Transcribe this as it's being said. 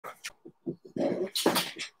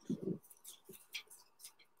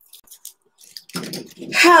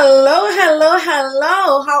Hello, hello,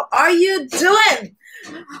 hello. How are you doing?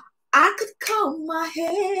 I could comb my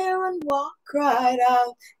hair and walk right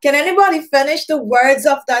out. Can anybody finish the words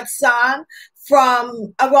of that song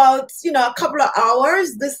from about, a couple of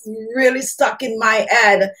hours? This really stuck in my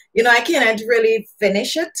head. I can't really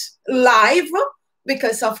finish it live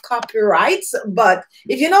because of copyrights, but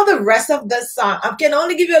if you know the rest of the song, I can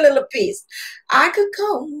only give you a little piece. I could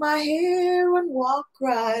comb my hair and walk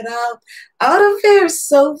right out of here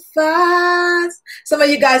so fast. Some of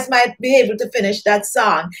you guys might be able to finish that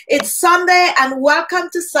song. It's Sunday and welcome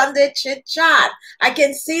to Sunday Chit Chat. I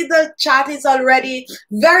can see the chat is already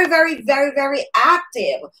very, very, very, very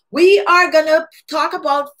active. We are going to talk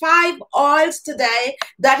about 5 oils today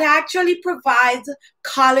that actually provide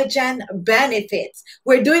collagen benefits.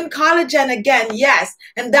 We're doing collagen again, yes,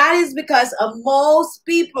 and that is because most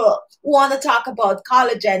people want to talk about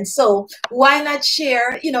collagen. So why not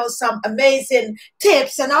share, some amazing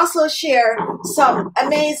tips and also share some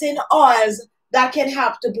amazing oils that can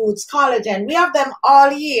help to boost collagen. We have them all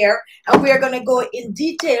here, and we are going to go in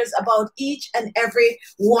details about each and every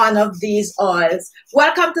one of these oils.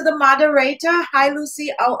 Welcome to the moderator. Hi,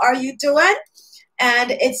 Lucy. How are you doing?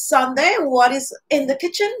 And it's Sunday. What is in the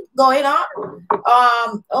kitchen going on?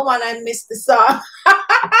 Oh man, I missed the song.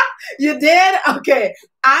 You did? Okay.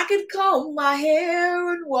 I could comb my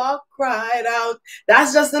hair and walk right out.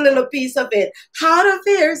 That's just a little piece of it. Out of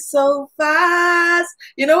here so fast.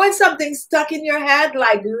 You know when something's stuck in your head,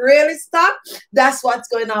 like really stuck? That's what's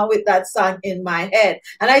going on with that song in my head.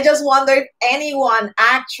 And I just wonder if anyone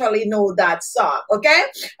actually know that song. Okay?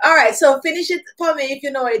 All right. So finish it for me if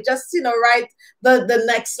you know it. Just, write the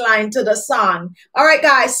next line to the song. All right,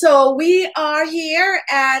 guys. So we are here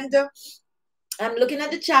and I'm looking at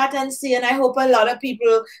the chat and see, and I hope a lot of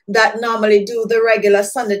people that normally do the regular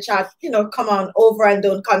Sunday chat, come on over and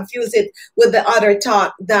don't confuse it with the other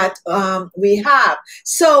talk that we have.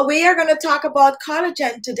 So we are going to talk about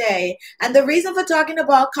collagen today. And the reason for talking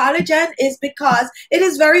about collagen is because it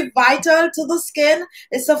is very vital to the skin.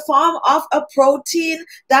 It's a form of a protein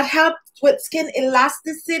that helps with skin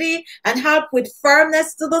elasticity and help with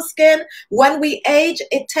firmness to the skin. When we age,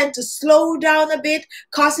 it tends to slow down a bit,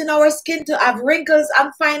 causing our skin to have wrinkles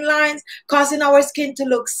and fine lines, causing our skin to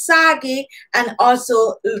look saggy, and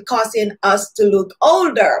also causing us to look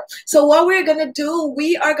older. So what we're going to do,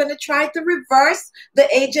 we are going to try to reverse the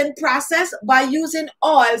aging process by using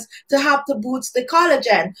oils to help to boost the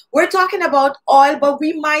collagen. We're talking about oil, but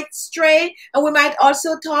we might stray, and we might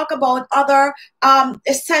also talk about other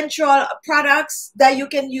essential products that you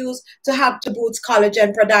can use to help to boost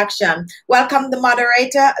collagen production. Welcome the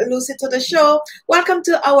moderator, Lucy, to the show. Welcome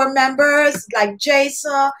to our members like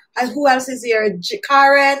Jason, and who else is here?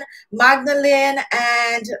 Karen, Magdalene,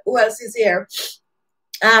 and who else is here?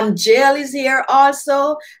 Jill is here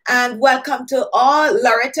also, and welcome to all.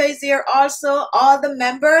 Loretta is here also, all the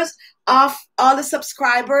members of all the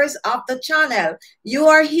subscribers of the channel. You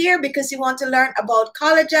are here because you want to learn about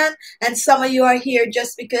collagen, and some of you are here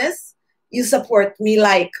just because you support me,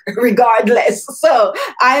 like, regardless. So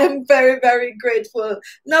I am very, very grateful.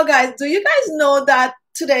 Now, guys, do you guys know that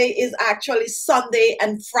today is actually Sunday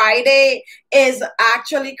and Friday is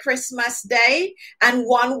actually Christmas Day, and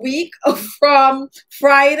 1 week from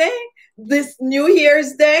Friday, this New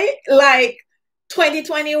Year's Day, like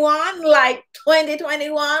 2021,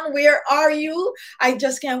 where are you? I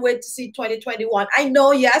just can't wait to see 2021. I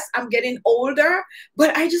know, yes, I'm getting older,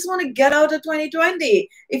 but I just want to get out of 2020.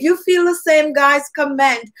 If you feel the same, guys,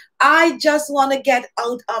 comment. I just want to get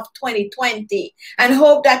out of 2020 and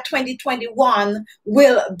hope that 2021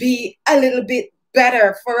 will be a little bit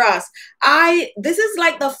better for us. This is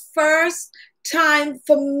like the first time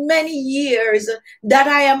for many years that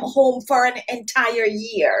I am home for an entire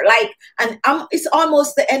year. It's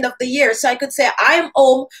almost the end of the year, so I could say I am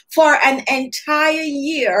home for an entire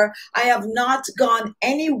year. I have not gone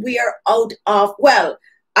anywhere out of, well,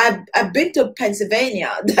 I've been to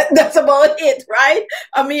Pennsylvania. That's about it, right?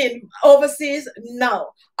 I mean, overseas,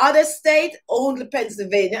 no. Other state, only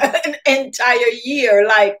Pennsylvania, an entire year.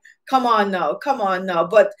 Like, come on now, come on now.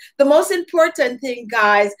 But the most important thing,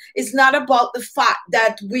 guys, is not about the fact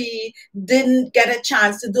that we didn't get a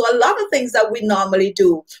chance to do a lot of things that we normally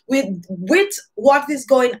do. With what is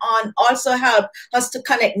going on also help us to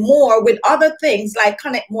connect more with other things, like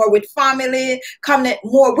connect more with family, connect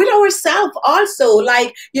more with ourselves also.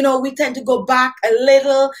 Like, we tend to go back a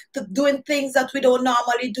little to doing things that we don't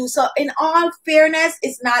normally do. So in all fairness,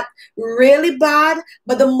 it's not really bad,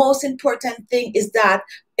 but the most important thing is that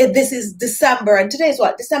This is December, and today is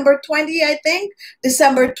what? December 20, I think.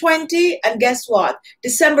 December 20, and guess what?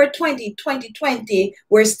 December 20, 2020,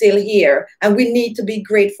 we're still here, and we need to be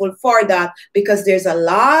grateful for that because there's a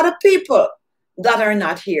lot of people that are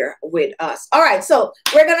not here with us. All right, so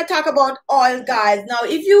we're going to talk about oil, guys. Now,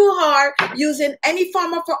 if you are using any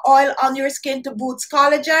form of oil on your skin to boost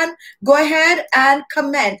collagen, go ahead and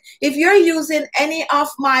comment. If you're using any of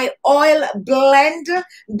my oil blend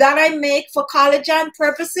that I make for collagen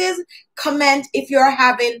purposes, comment if you're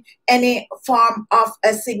having any form of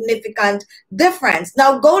a significant difference.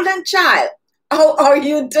 Now, Golden Child, how are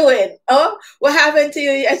you doing? Oh, what happened to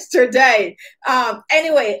you yesterday?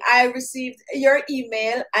 Anyway, I received your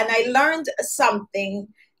email and I learned something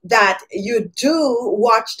that you do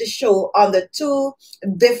watch the show on the two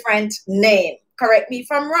different names. Correct me if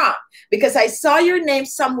I'm wrong, because I saw your name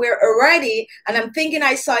somewhere already and I'm thinking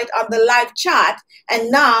I saw it on the live chat. And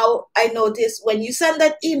now I notice when you send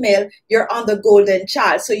that email, you're on the Golden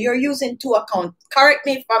Child. So you're using two accounts. Correct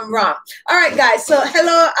me if I'm wrong. All right, guys. So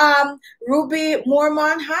hello, Ruby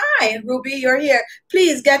Mormon. Hi, Ruby, you're here.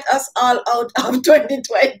 Please get us all out of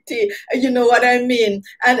 2020. You know what I mean?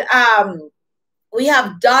 And we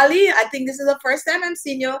have Dolly. I think this is the first time I'm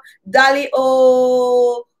seeing you. Dolly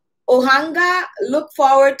Ohanga, look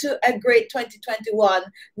forward to a great 2021.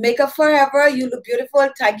 Makeup forever. You look beautiful.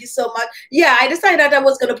 Thank you so much. Yeah, I decided that I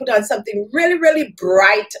was going to put on something really, really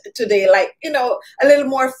bright today. Like, you know, a little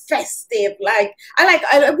more festive. Like,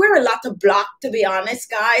 I wear a lot of black, to be honest,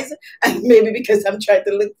 guys. And maybe because I'm trying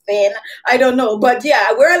to look thin. I don't know. But yeah,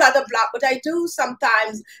 I wear a lot of black. But I do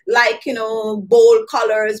sometimes like, you know, bold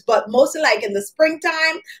colors. But mostly like in the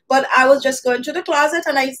springtime. But I was just going to the closet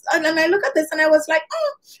and I look at this and I was like,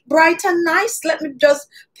 oh, bright and nice. Let me just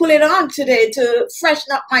pull it on today to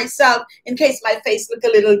freshen up myself in case my face look a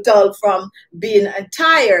little dull from being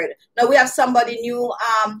tired. Now we have somebody new,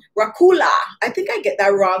 Rakula. I think I get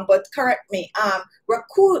that wrong, but correct me.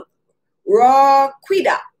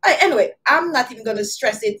 Raquida. Anyway, I'm not even going to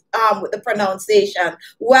stress it with the pronunciation.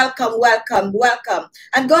 Welcome, welcome, welcome.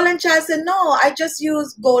 And Golden Child said, no, I just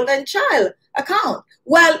use Golden Child account.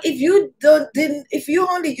 Well, if you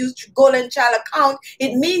only use Golden Child account,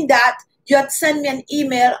 it means that you had sent me an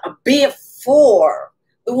email before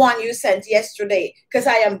the one you sent yesterday, because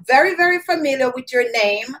I am very, very familiar with your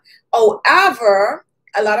name. However,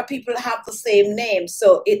 a lot of people have the same name,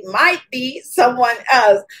 so it might be someone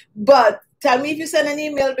else. But tell me if you sent an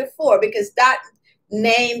email before, because that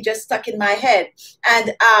name just stuck in my head.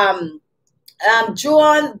 And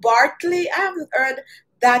Joan Bartley, I haven't heard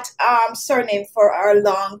that surname for a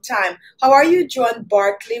long time. How are you, Joan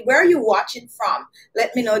Bartley? Where are you watching from?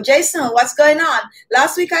 Let me know. Jason, what's going on?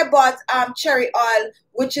 Last week I bought cherry oil,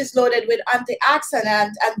 which is loaded with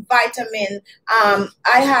antioxidant and vitamin.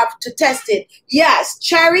 I have to test it. Yes,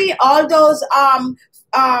 cherry, all those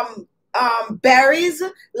berries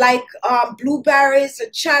like blueberries,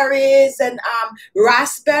 cherries, and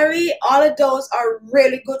raspberry, all of those are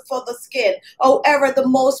really good for the skin. However, the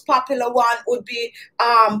most popular one would be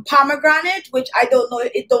pomegranate, which I don't know,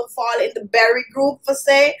 it don't fall in the berry group per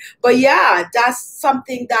se, but yeah, that's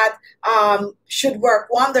something that should work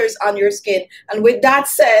wonders on your skin. And with that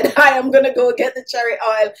said, I am gonna go get the cherry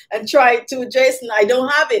oil and try it too. Jason, I don't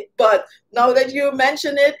have it, but now that you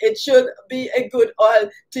mention it, it should be a good oil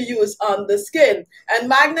to use on the skin. And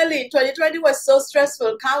Magdalene, 2020 was so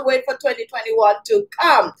stressful. Can't wait for 2021 to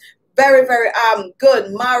come. Very, very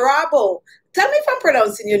good. Marabo. Tell me if I'm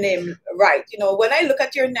pronouncing your name right. You know, when I look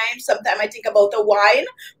at your name, sometimes I think about a wine.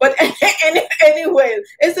 But anyway,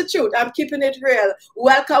 it's the truth. I'm keeping it real.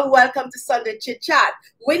 Welcome, welcome to Sunday Chit Chat.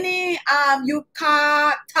 Winnie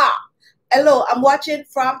Yukata. Hello, I'm watching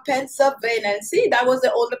from Pennsylvania. And see, that was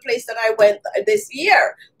the only place that I went this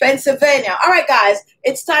year, Pennsylvania. All right, guys,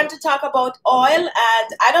 it's time to talk about oil. And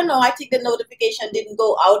I don't know, I think the notification didn't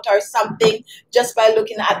go out or something just by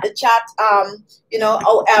looking at the chat. You know,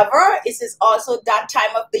 however, this is also that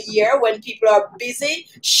time of the year when people are busy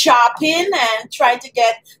shopping and trying to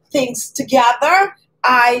get things together.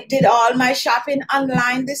 I did all my shopping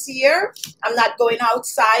online this year. I'm not going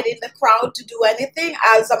outside in the crowd to do anything.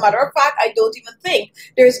 As a matter of fact, I don't even think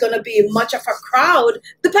there's going to be much of a crowd,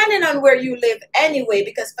 depending on where you live anyway,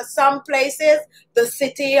 because for some places, the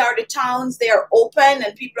city or the towns, they are open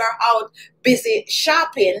and people are out busy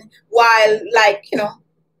shopping, while, like, you know,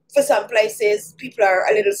 for some places, people are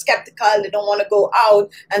a little skeptical. They don't want to go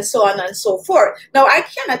out and so on and so forth. Now, I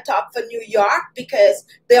cannot talk for New York because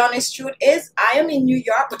the honest truth is I am in New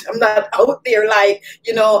York, but I'm not out there. Like,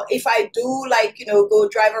 you know, if I do, like, you know, go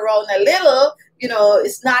drive around a little, you know,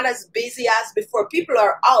 it's not as busy as before. People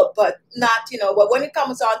are out, but not, you know, but when it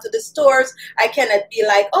comes on to the stores, I cannot be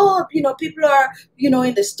like, oh, you know, people are, you know,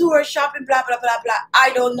 in the store shopping, blah, blah, blah, blah.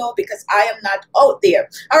 I don't know because I am not out there.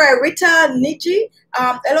 All right, Rita Niji,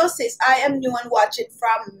 hello sis, I am new and watching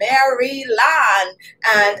from Maryland.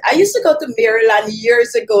 And I used to go to Maryland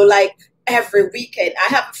years ago, like every weekend.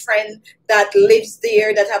 I have a friend that lives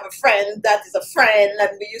there, that have a friend that is a friend, and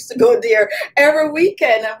we used to go there every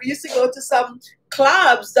weekend. And we used to go to some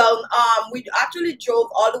clubs down. We actually drove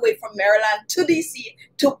all the way from Maryland to DC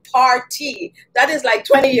to party. That is like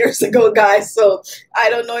 20 years ago, guys. So I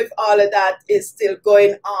don't know if all of that is still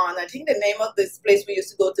going on. I think the name of this place we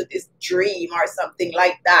used to go to is Dream or something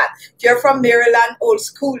like that. If you're from Maryland, old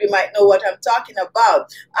school, you might know what I'm talking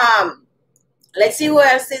about. Let's see who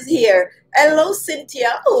else is here. Hello,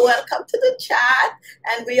 Cynthia. Oh, welcome to the chat.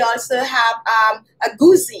 And we also have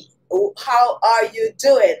Aguzi. Oh, how are you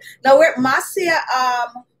doing? Now we're Marcia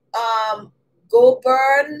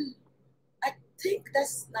Goburn. I think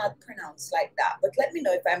that's not pronounced like that, but let me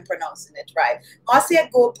know if I'm pronouncing it right. Marcia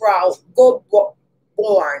Goborn.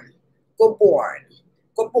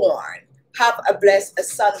 Have a blessed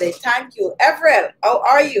Sunday. Thank you. Everett, how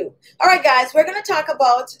are you? All right, guys, we're going to talk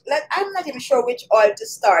about, I'm not even sure which oil to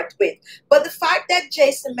start with, but the fact that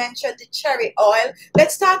Jason mentioned the cherry oil,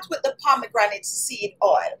 let's start with the pomegranate seed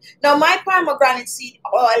oil. Now, my pomegranate seed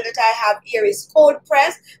oil that I have here is cold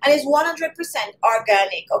pressed and is 100%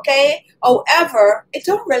 organic, okay? However, it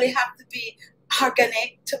don't really have to be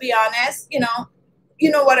organic, to be honest, you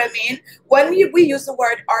know what I mean? When we use the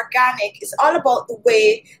word organic, it's all about the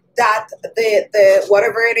way that the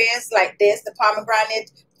whatever it is, like this, the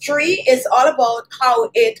pomegranate tree, is all about how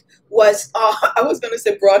it was I was going to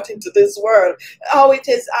say brought into this world, how it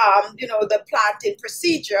is you know, the planting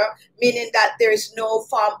procedure, meaning that there's no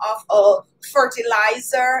form of a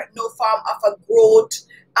fertilizer, no form of a growth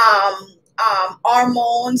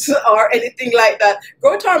hormones or anything like that.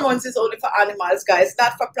 Growth hormones is only for animals, guys,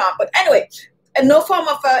 not for plant. But anyway, and no form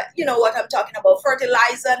of a, you know what I'm talking about,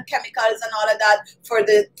 fertilizer and chemicals and all of that for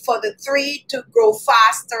the tree to grow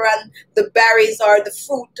faster and the berries or the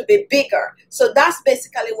fruit to be bigger. So that's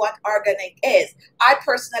basically what organic is. I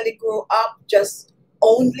personally grew up just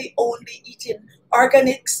only eating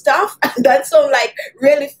organic stuff, and that sounds like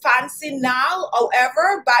really fancy now.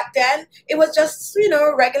 However, back then it was just, you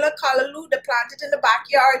know, regular callaloo. They plant it in the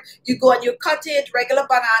backyard, you go and you cut it, regular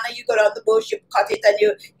banana, you go down the bush, you cut it and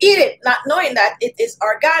you eat it, not knowing that it is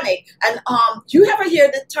organic. And you ever hear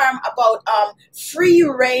the term about free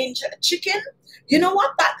range chicken? You know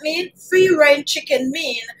what that means? Free range chicken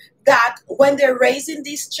mean that when they're raising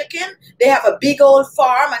these chicken, they have a big old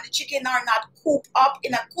farm and the chicken are not cooped up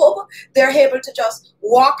in a coop. They're able to just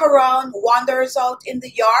walk around, wanders out in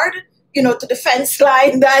the yard, you know, to the fence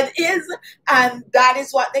line that is, and that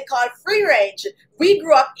is what they call free range. We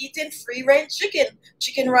grew up eating free range chicken.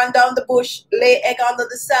 Chicken run down the bush, lay egg under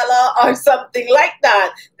the cellar or something like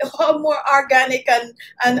that. How more organic and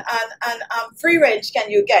free range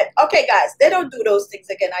can you get? Okay, guys, they don't do those things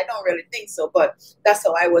again. I don't really think so, but that's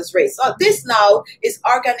how I was raised. So this now is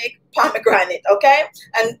organic pomegranate, okay?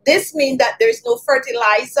 And this means that there's no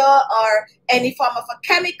fertilizer or any form of a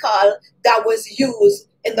chemical that was used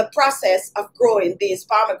in the process of growing these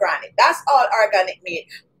pomegranate. That's all organic means.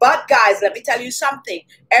 But guys, let me tell you something.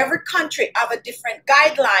 Every country have a different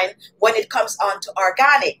guideline when it comes on to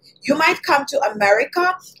organic. You might come to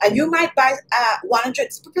America and you might buy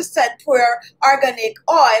 100% pure organic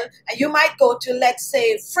oil, and you might go to, let's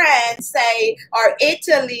say, France, say, or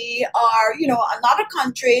Italy, or, you know, another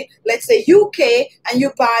country, let's say UK, and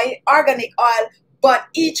you buy organic oil. But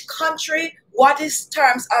each country, what is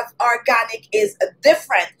terms of organic is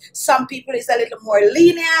different. Some people is a little more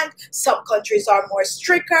lenient, some countries are more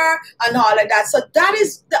stricter and all of that. So that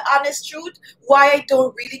is the honest truth why I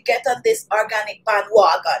don't really get on this organic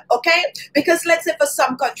bandwagon, okay? Because let's say for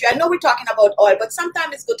some country, I know we're talking about oil, but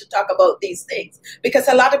sometimes it's good to talk about these things because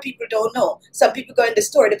a lot of people don't know. Some people go in the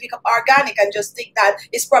store, they pick up organic and just think that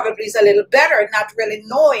it's probably is a little better, not really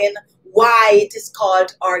knowing why it is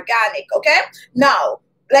called organic, okay? Now,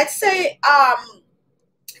 let's say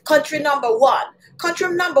country number one.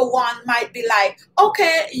 Country number one might be like,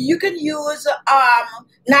 okay, you can use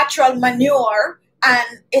natural manure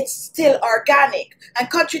and it's still organic. And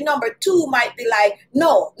country number two might be like,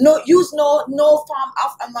 no, use no form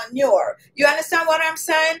of a manure. You understand what I'm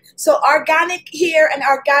saying? So organic here and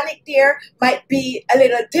organic there might be a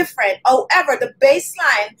little different. However, the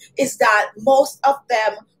baseline is that most of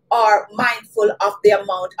them are mindful of the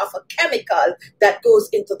amount of a chemical that goes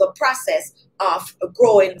into the process of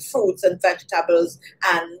growing fruits and vegetables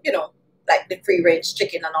and, you know, like the free range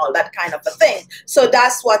chicken and all that kind of a thing. So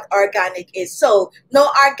that's what organic is. So no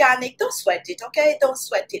organic, don't sweat it, okay? Don't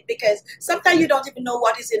sweat it, because sometimes you don't even know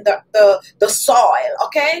what is in the soil,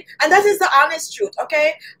 okay? And that is the honest truth,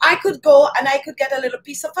 okay? I could go and I could get a little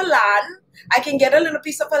piece of a land. I can get a little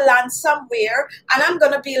piece of a land somewhere, and I'm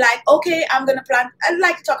going to be like, okay, I'm going to plant. I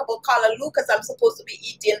like to talk about callaloo because I'm supposed to be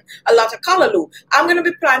eating a lot of callaloo. I'm going to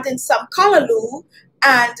be planting some callaloo,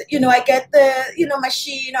 and, you know, I get the, you know,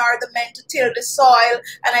 machine or the men to till the soil,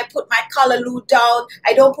 and I put my callaloo down.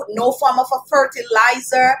 I don't put no form of a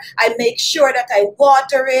fertilizer. I make sure that I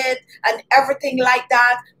water it and everything like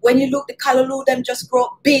that. When you look, the callaloo, them just grow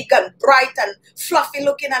big and bright and fluffy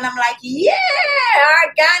looking, and I'm like, yeah,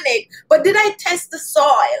 organic. But did I test the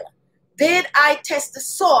soil? Did I test the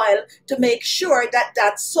soil to make sure that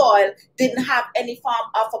that soil didn't have any form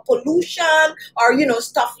of a pollution or, you know,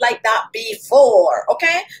 stuff like that before?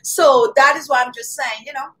 Okay, so that is why I'm just saying,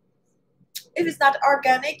 you know, if it's not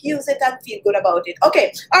organic, use it and feel good about it.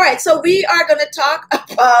 Okay, all right, so we are going to talk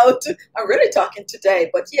about, I'm really talking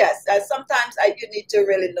today, but yes, sometimes you need to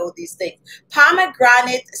really know these things.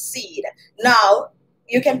 Pomegranate seed. Now,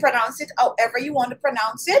 you can pronounce it however you want to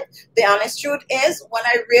pronounce it. The honest truth is,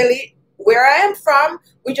 where I am from,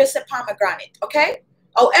 we just say pomegranate, okay?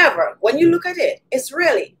 However, when you look at it, it's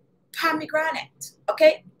really pomegranate,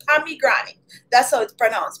 okay? Pomegranate. That's how it's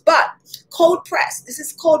pronounced. But cold press, this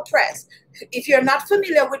is cold press. If you're not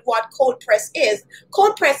familiar with what cold press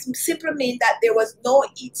simply means that there was no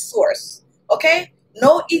heat source, okay?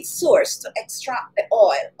 No heat source to extract the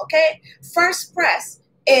oil, okay? First press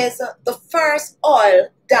is the first oil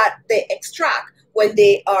that they extract when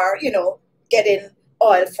they are, you know, getting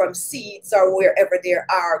oil from seeds or wherever they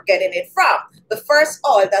are getting it from. The first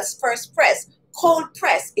oil, that's first press. Cold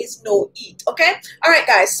press is no heat, okay? All right,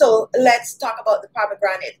 guys, so let's talk about the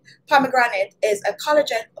pomegranate. Pomegranate is a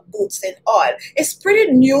collagen boosting oil. It's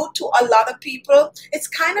pretty new to a lot of people. It's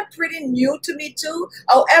kind of pretty new to me too.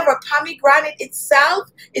 However, pomegranate itself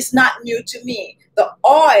is not new to me. The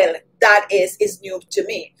oil that is new to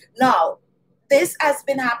me. Now, this has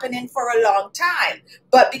been happening for a long time,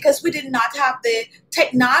 but because we did not have the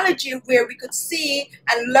technology where we could see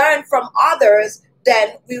and learn from others,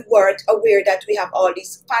 then we weren't aware that we have all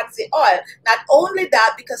these fancy oil. Not only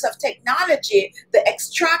that, because of technology, the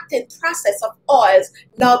extracting process of oils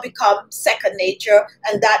now become second nature,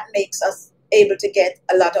 and that makes us able to get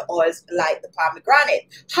a lot of oils like the pomegranate.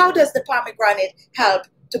 How does the pomegranate help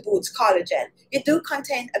to boost collagen? It do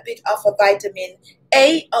contain a bit of a vitamin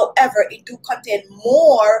A, however, it do contain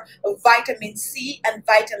more vitamin C and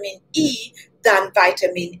vitamin E than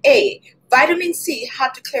vitamin A. Vitamin C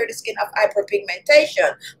helps to clear the skin of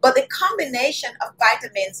hyperpigmentation, but the combination of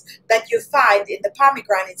vitamins that you find in the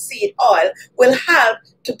pomegranate seed oil will help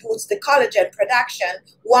to boost the collagen production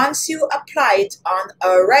once you apply it on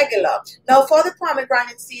a regular. Now, for the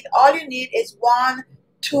pomegranate seed, all you need is 1,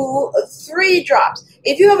 2, 3 drops.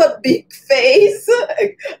 If you have a big face,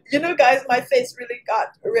 you know, guys, my face really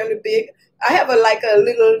got really big. I have like a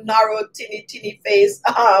little narrow, teeny face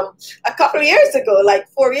a couple of years ago, like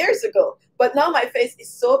 4 years ago. But now my face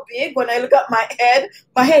is so big. When I look at my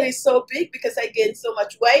head is so big because I gained so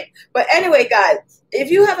much weight. But anyway, guys, if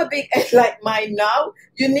you have a big head like mine now,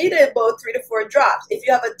 you need about 3 to 4 drops. If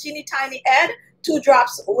you have a teeny tiny head, 2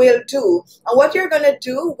 drops will do. And what you're going to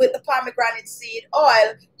do with the pomegranate seed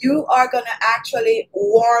oil, you are going to actually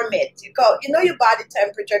warm it. You know your body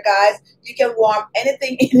temperature, guys. You can warm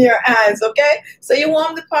anything in your hands, okay? So you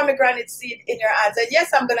warm the pomegranate seed in your hands. And yes,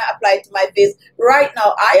 I'm going to apply it to my face right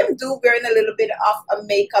now. I am wearing a little bit of a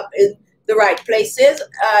makeup in the right places.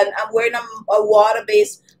 And I'm wearing a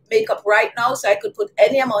water-based makeup right now, so I could put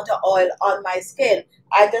any amount of oil on my skin.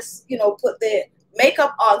 I just, you know, put the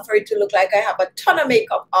makeup on for it to look like I have a ton of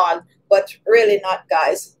makeup on, but really not,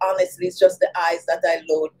 guys. Honestly, it's just the eyes that I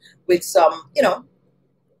load with some, you know,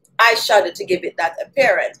 eyeshadow to give it that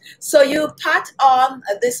appearance. So you pat on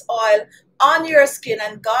this oil on your skin,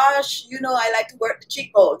 and gosh, you know, I like to work the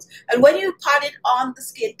cheekbones. And when you pat it on the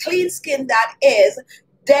skin, clean skin that is,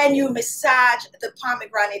 then you massage the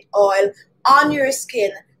pomegranate oil on your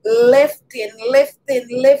skin, lifting,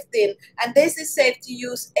 and this is safe to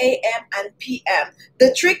use AM and PM.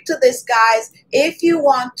 The trick to this, guys, if you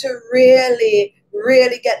want to really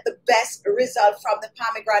get the best result from the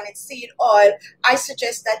pomegranate seed oil, I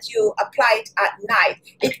suggest that you apply it at night.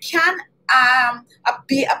 It can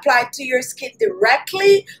be applied to your skin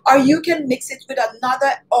directly, or you can mix it with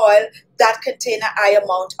another oil that contain a high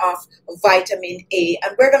amount of vitamin A,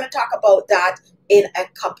 and we're going to talk about that in a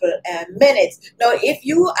couple minutes. Now, if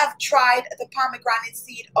you have tried the pomegranate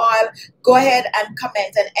seed oil, go ahead and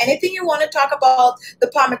comment. And anything you want to talk about the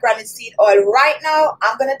pomegranate seed oil right now,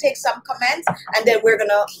 I'm going to take some comments and then we're going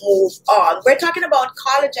to move on. We're talking about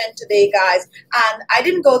collagen today, guys. And I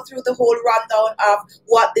didn't go through the whole rundown of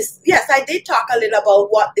what this, yes, I did talk a little about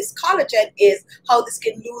what this collagen is, how the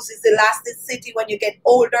skin loses elasticity when you get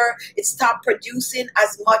older. It stops producing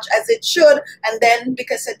as much as it should. And then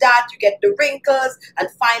because of that, you get the wrinkles and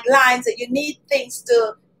fine lines, and you need things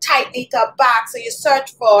to tighten it up back. So you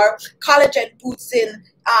search for collagen boosting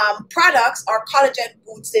products or collagen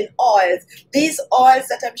boosting oils. These oils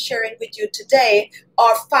that I'm sharing with you today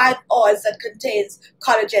are 5 oils that contains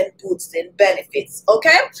collagen boosting benefits.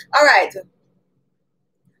 Okay? All right.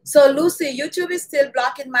 So Lucy, YouTube is still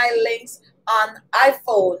blocking my links on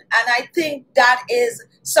iPhone, and I think that is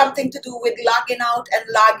something to do with logging out and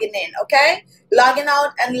logging in. Okay? Logging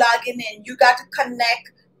out and logging in. You got to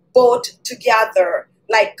connect both together.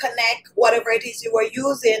 Like connect whatever it is you were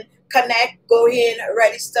using, connect, go in,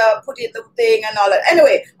 register, put in the thing and all that.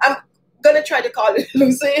 Anyway, I'm going to try to call it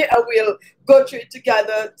Lucy and we'll go through it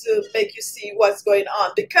together to make you see what's going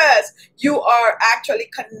on, because you are actually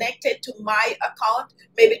connected to my account.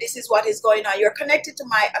 Maybe this is what is going on. You're connected to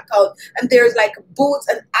my account and there's like boots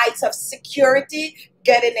and eyes of security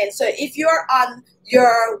getting in. So if you're on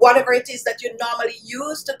your whatever it is that you normally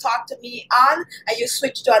use to talk to me on and you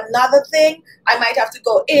switch to another thing, I might have to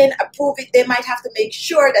go in, approve it. They might have to make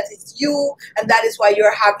sure that it's you, and that is why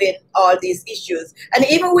you're having all these issues. And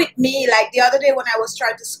even with me, like the other day when I was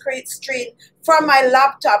trying to stream from my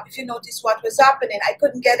laptop, if you notice what was happening, I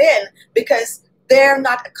couldn't get in because they're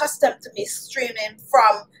not accustomed to me streaming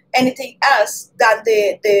from anything else than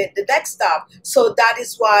the desktop. So that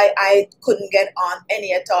is why I couldn't get on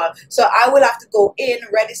any at all. So I will have to go in,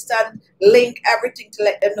 register, link everything to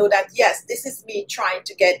let them know that, yes, this is me trying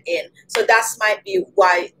to get in. So that might be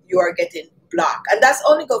why you are getting blocked. And that's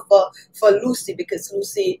only good for Lucy, because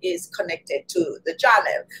Lucy is connected to the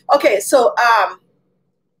channel. Okay, so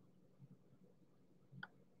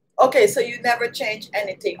okay, so you never change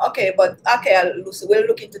anything. Okay, but okay, Lucy, we'll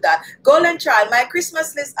look into that. Golden Child, my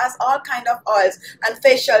Christmas list has all kind of oils and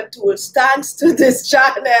facial tools. Thanks to this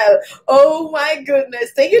channel. Oh my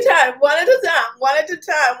goodness. Take your time, one at a time, one at a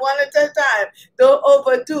time, one at a time. Don't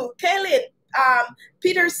overdo. Kaylin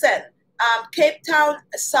Peterson, Cape Town,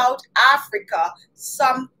 South Africa.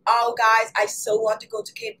 Somehow, guys, I so want to go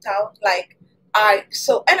to Cape Town. Like,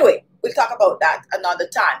 so anyway, we'll talk about that another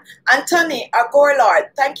time. Anthony Agorlord,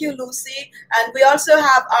 thank you, Lucy. And we also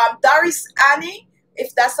have Doris Annie,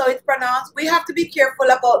 if that's how it's pronounced. We have to be careful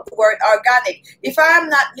about the word organic. If I am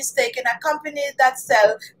not mistaken, a company that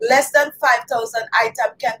sells less than 5,000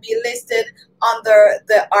 items can be listed under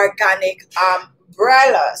the organic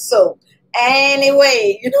umbrella. So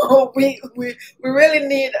anyway, you know, we really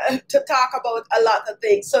need to talk about a lot of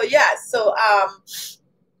things. So yeah, so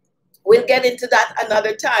we'll get into that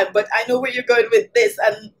another time, but I know where you're going with this,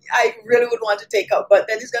 and I really would want to take up, but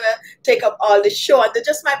then it's going to take up all the show, and they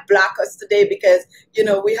just might block us today because, you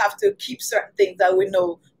know, we have to keep certain things that we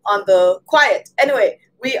know on the quiet. Anyway,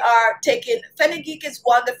 we are taking, Fenugreek is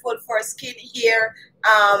wonderful for skin, hair.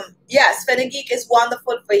 Yes, Fenugreek is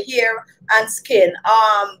wonderful for hair and skin.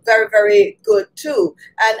 Very, very good too.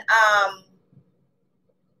 And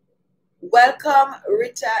welcome,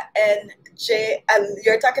 Rita and Jay, and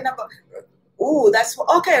you're talking about, ooh, that's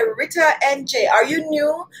okay. Rita and Jay, are you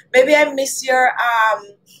new? Maybe I miss your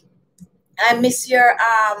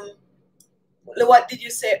what did you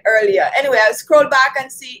say earlier? Anyway, I'll scroll back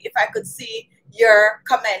and see if I could see your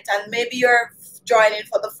comment, and maybe you're joining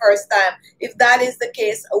for the first time. If that is the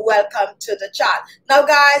case, welcome to the chat. Now,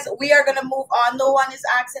 guys, we are gonna move on. No one is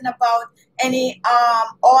asking about any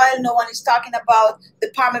oil. No one is talking about the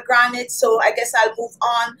pomegranate, so I guess I'll move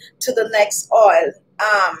on to the next oil.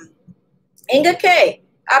 Inga K,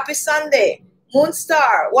 happy Sunday.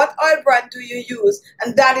 Moonstar, what oil brand do you use?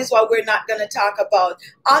 And that is what we're not going to talk about.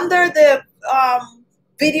 Under the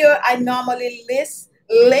video, I normally list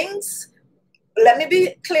links. Let me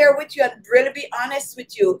be clear with you and really be honest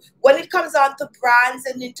with you. When it comes on to brands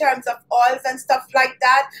and in terms of oils and stuff like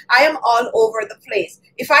that, I am all over the place.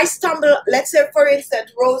 If I stumble, let's say for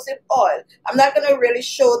instance, rosehip oil, I'm not going to really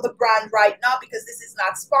show the brand right now because this is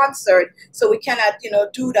not sponsored, so we cannot, you know,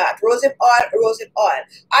 do that. Rosehip oil.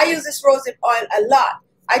 I use this rosehip oil a lot.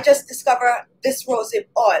 I just discovered this rosehip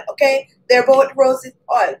oil, okay? They're both rosehip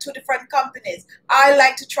oil, 2 different companies. I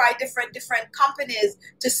like to try different companies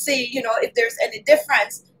to see, you know, if there's any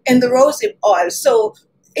difference in the rosehip oil. So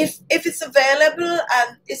if it's available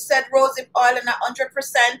and it said rosehip oil and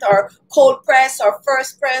 100% or cold press or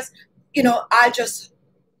first press, you know, I just,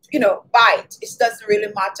 you know, buy it. It doesn't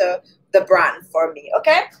really matter the brand for me.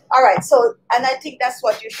 Okay. All right. So, and I think that's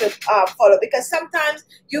what you should follow, because sometimes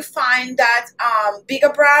you find that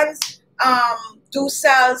bigger brands do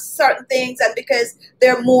sell certain things, and because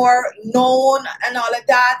they're more known and all of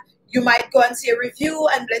that, you might go and see a review,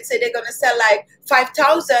 and let's say they're going to sell like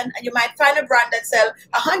 5,000, and you might find a brand that sell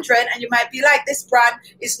 100, and you might be like, this brand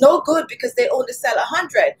is no good because they only sell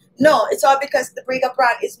 100. No, it's all because the bigger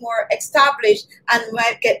brand is more established and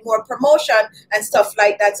might get more promotion and stuff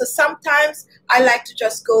like that. So sometimes I like to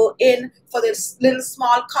just go in for these little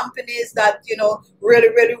small companies that, you know, really,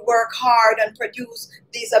 really work hard and produce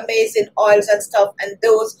these amazing oils and stuff. And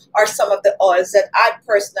those are some of the oils that I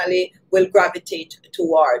personally will gravitate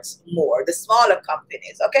towards more, the smaller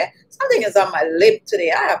companies. Okay, something is on my lip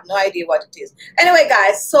today. I have no idea what it is. Anyway,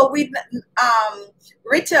 guys, so we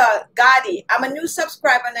Rita Gadi, I'm a new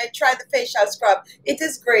subscriber and I tried the facial scrub. It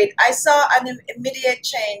is great. I saw an immediate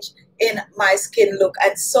change in my skin look,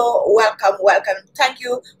 and so welcome. Thank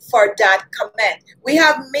you for that comment. We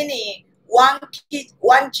have Minnie one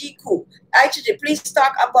Jiku. Actually, please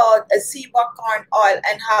talk about a sea buckthorn oil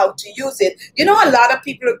and how to use it. You know, a lot of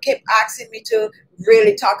people keep asking me to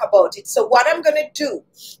really talk about it. So what I'm gonna do,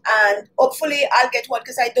 and hopefully I'll get one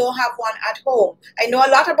because I don't have one at home. I know a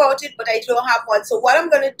lot about it, but I don't have one. So what I'm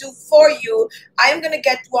gonna do for you, I'm gonna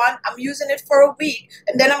get one. I'm using it for a week,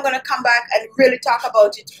 and then I'm gonna come back and really talk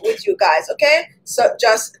about it with you guys. Okay? So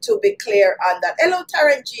just to be clear on that. Hello,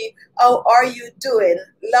 Taryn G. How are you doing?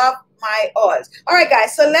 Love my oils. All right,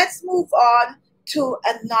 guys, so let's move on to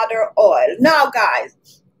another oil. Now,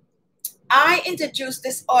 guys, I introduced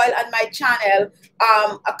this oil on my channel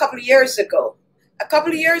a couple of years ago.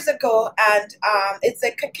 And it's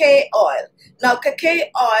a cacao oil. Now, cacao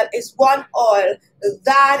oil is one oil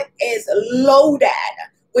that is loaded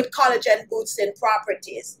with collagen boosting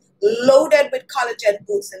properties.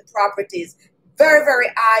 Very, very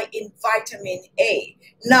high in vitamin A.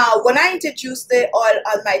 Now, when I introduced the oil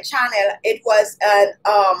on my channel, it was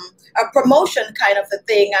a promotion kind of a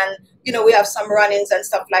thing, and you know, we have some run-ins and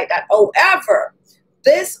stuff like that. However,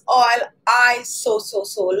 this oil I so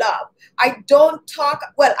love. I don't talk,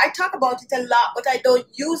 well, I talk about it a lot, but I don't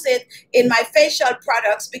use it in my facial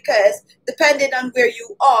products because depending on where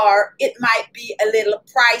you are, it might be a little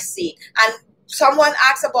pricey. And someone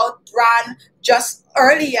asked about brand just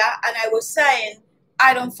earlier, and I was saying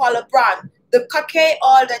I don't follow brand. The cacao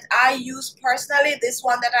oil that I use personally, this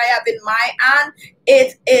one that I have in my hand,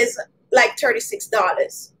 it is like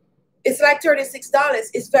 $36. It's like $36.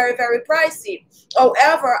 It's very, very pricey.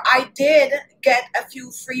 However, I did get a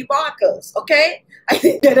few free bottles, okay? I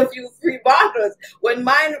did get a few free bottles. When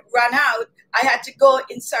mine ran out, I had to go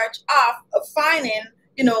in search of finding,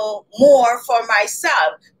 you know, more for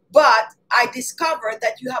myself. But I discovered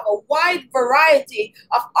that you have a wide variety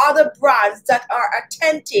of other brands that are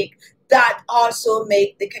authentic that also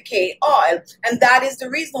make the cacao oil. And that is the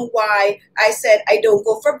reason why I said I don't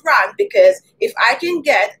go for brand, because if I can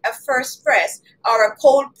get a first press or a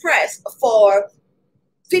cold press for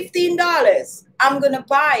 $15, I'm going to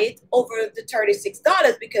buy it over the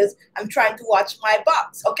 $36 because I'm trying to watch my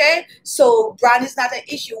box, okay? So brand is not an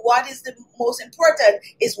issue. What is the most important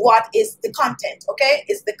is what is the content, okay?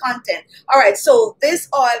 It's the content. All right, so this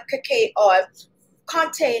oil, cacao oil,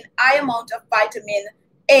 contain high amount of vitamin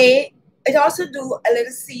A. It also do a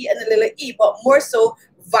little C and a little E, but more so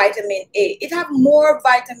vitamin A. It have more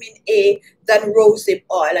vitamin A than rosehip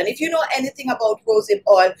oil. And if you know anything about rosehip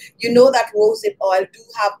oil, you know that rosehip oil do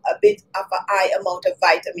have a bit of a high amount of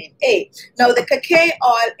vitamin A. Now, the cacao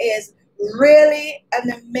oil is really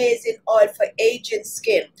an amazing oil for aging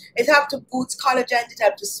skin. It helps to boost collagen. It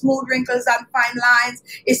helps to smooth wrinkles and fine lines.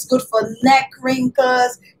 It's good for neck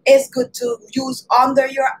wrinkles. It's good to use under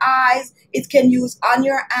your eyes. It can use on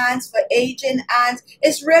your hands for aging hands.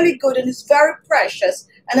 It's really good and it's very precious.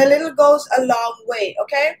 And a little goes a long way,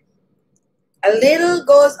 okay? A little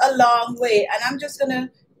goes a long way. And I'm just going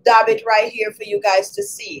to dab it right here for you guys to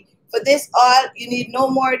see. For this oil, you need no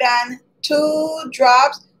more than 2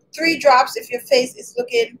 drops. 3 drops if your face is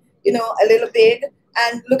looking, you know, a little big.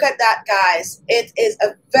 And look at that, guys. It is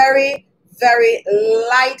a very, very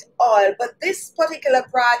light oil. But this particular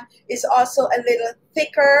brand is also a little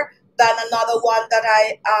thicker than another one that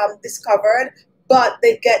I discovered. But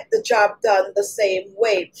they get the job done the same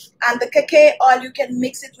way. And the cacao oil, you can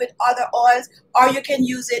mix it with other oils, or you can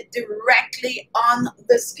use it directly on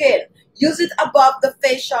the skin. Use it above the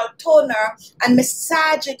facial toner and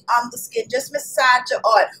massage it on the skin. Just massage the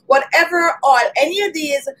oil. Whatever oil, any of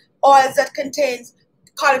these oils that contains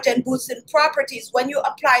collagen boosting properties. When you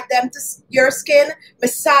apply them to your skin,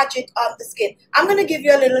 massage it on the skin. I'm going to give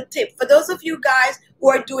you a little tip. For those of you guys who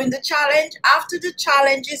are doing the challenge, after the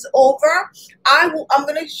challenge is over, I'm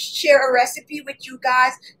going to share a recipe with you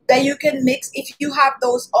guys that you can mix if you have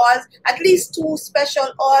those oils, at least 2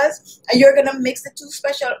 special oils, and you're going to mix the 2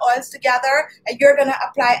 special oils together, and you're going to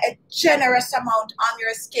apply a generous amount on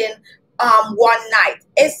your skin one night.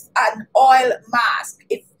 It's an oil mask.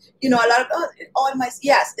 If you know, a lot of oil mask,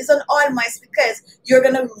 yes, it's an oil mask because you're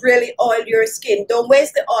going to really oil your skin. Don't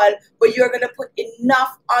waste the oil, but you're going to put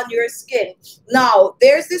enough on your skin. Now,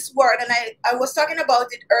 there's this word, and I was talking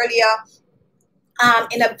about it earlier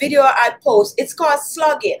in a video I post. It's called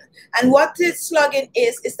slugging. And what this slugging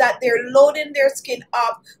is that they're loading their skin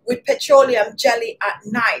up with petroleum jelly at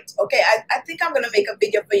night. Okay, I think I'm going to make a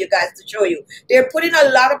video for you guys to show you. They're putting a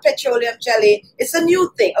lot of petroleum jelly. It's a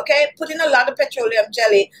new thing, okay? Putting a lot of petroleum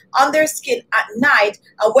jelly on their skin at night.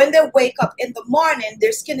 And when they wake up in the morning,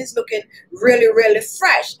 their skin is looking really, really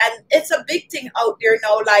fresh. And it's a big thing out there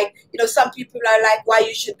now. Like, you know, some people are like, why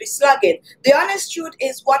you should be slugging. The honest truth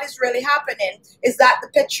is what is really happening is that the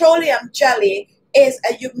petroleum jelly is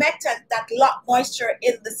a humectant that lock moisture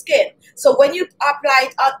in the skin. So when you apply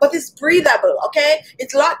it on, but it's breathable, okay?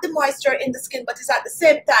 It lock the moisture in the skin, but it's at the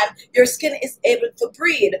same time, your skin is able to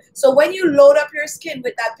breathe. So when you load up your skin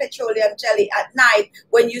with that petroleum jelly at night,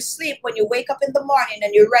 when you sleep, when you wake up in the morning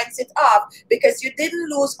and you rinse it off, because you didn't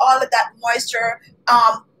lose all of that moisture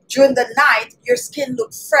during the night, your skin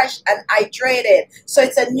looks fresh and hydrated. So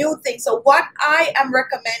it's a new thing. So what I am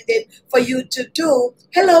recommending for you to do,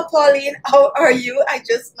 hello Pauline, how are you? I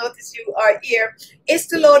just noticed you are here, is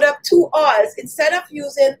to load up 2 oils instead of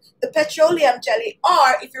using the petroleum jelly.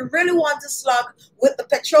 Or if you really want to slug with the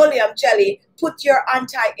petroleum jelly, put your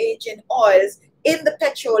anti-aging oils in the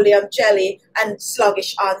petroleum jelly and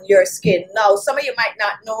sluggish on your skin. Now, some of you might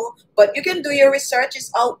not know, but you can do your research. It's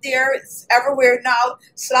out there. It's everywhere now.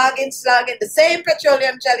 Slugging, the same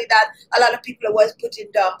petroleum jelly that a lot of people was putting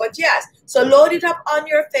down. But yes, so load it up on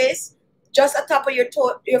your face, just on top of your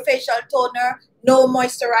facial toner, no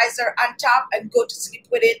moisturizer on top, and go to sleep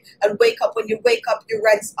with it and wake up. When you wake up, you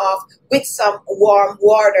rinse off with some warm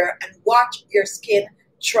water and watch your skin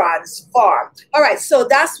transform. All right, so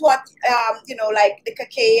that's what you know, like the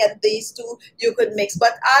Khichi and these 2 you could mix,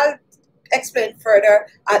 but I'll explain further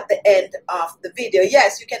at the end of the video.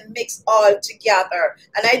 Yes, you can mix all together,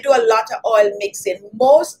 and I do a lot of oil mixing.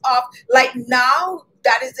 Most of, like now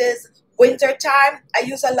that is winter time, I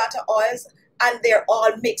use a lot of oils and they're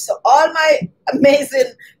all mixed. So all my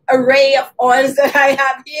amazing array of oils that I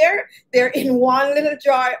have here, they're in one little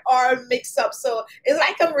jar, all mixed up. So it's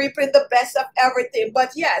like I'm reaping the best of everything.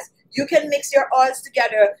 But yes, you can mix your oils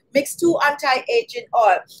together. Mix 2 anti-aging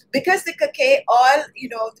oil. Because the Khichi oil, you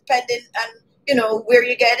know, depending on, you know, where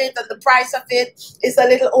you get it and the price of it is a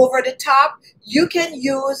little over the top, you can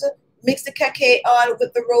mix the Khichi oil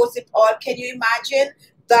with the rosehip oil. Can you imagine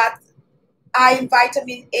that? Iron,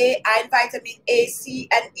 vitamin A, C,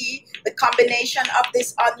 and E, the combination of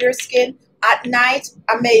this on your skin at night,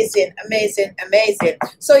 amazing, amazing, amazing.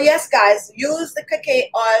 So yes, guys, use the Khichi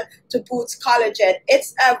oil to boost collagen.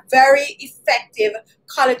 It's a very effective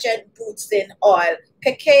collagen boosting oil.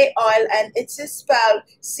 Khichi oil, and it's spelled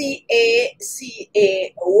C-A-C-A-Y,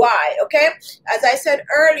 okay? As I said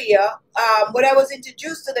earlier, when I was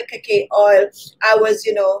introduced to the Khichi oil, I was,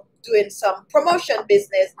 you know, doing some promotion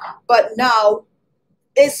business, but now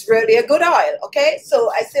it's really a good oil, okay?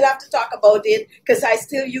 So I still have to talk about it because I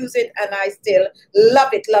still use it and I still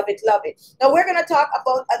love it, love it, love it. Now we're going to talk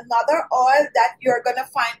about another oil that you're going to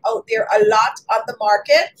find out there a lot on the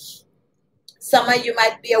market. Some of you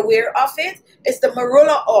might be aware of it. It's the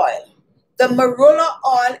marula oil. The marula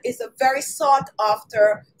oil is a very sought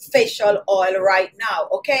after facial oil right now,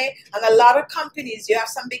 okay? And a lot of companies, you have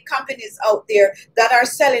some big companies out there that are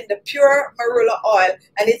selling the pure marula oil,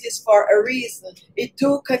 and it is for a reason. It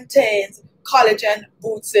do contains collagen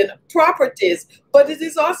boosting properties, but it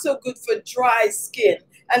is also good for dry skin.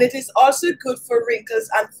 And it is also good for wrinkles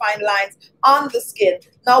and fine lines on the skin.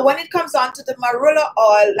 Now, when it comes on to the marula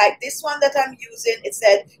oil, like this one that I'm using, it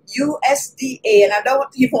said USDA, and I don't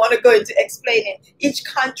even want to go into explaining. Each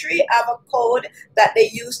country have a code that they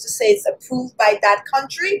use to say it's approved by that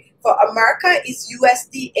country. For America, it's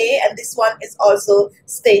USDA, and this one is also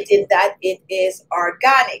stating that it is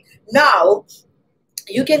organic. Now,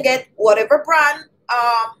 you can get whatever brand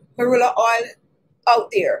marula oil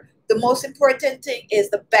out there. The most important thing is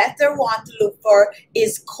the better one to look for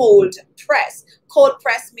is cold press. Cold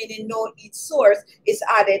press meaning no heat source is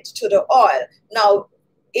added to the oil. Now,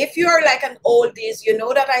 if you're like an oldies, you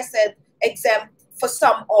know that I said exempt for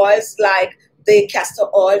some oils like the castor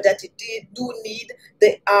oil that it do need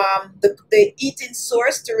the eating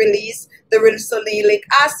source to release the ricinoleic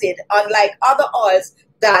acid, unlike other oils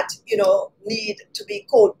that, you know, need to be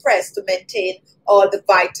cold pressed to maintain all the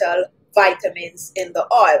vital vitamins in the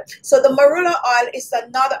oil. So the marula oil is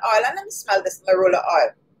another oil, and let me smell this marula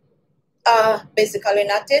oil. Basically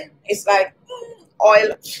nothing. It's like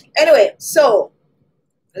oil. Anyway, so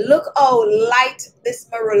look how light this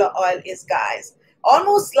marula oil is, guys.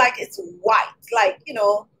 Almost like it's white, like, you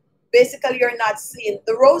know, basically you're not seeing.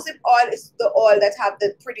 The rosehip oil is the oil that have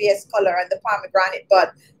the prettiest color, and the pomegranate,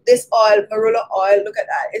 but this oil, marula oil, look at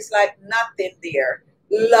that. It's like nothing there.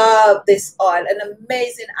 Love this oil, an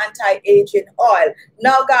amazing anti-aging oil.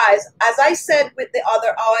 Now, guys, as I said with the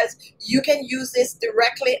other oils, you can use this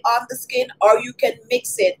directly on the skin or you can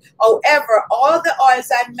mix it. However, all the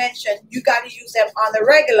oils I mentioned, you got to use them on the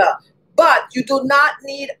regular. But you do not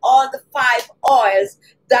need all the 5 oils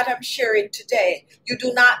that I'm sharing today. You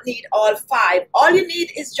do not need all 5. All you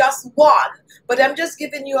need is just one. But I'm just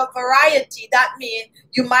giving you a variety. That means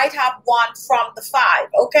you might have one from the 5,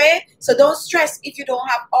 okay? So don't stress if you don't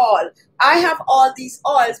have all. I have all these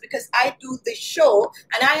oils because I do the show,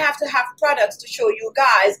 and I have to have products to show you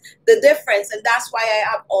guys the difference, and that's why I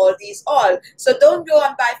have all these oils. So don't go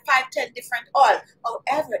and buy 5, 10 different oils.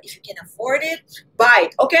 However, if you can afford it, buy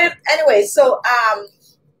it, okay? Anyway, so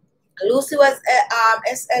Lucy was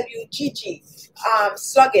SLUGG,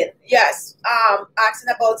 slugging, yes, asking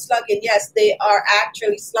about slugging. Yes, they are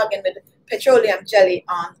actually slugging with petroleum jelly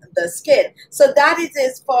on the skin. So that it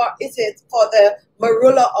is for the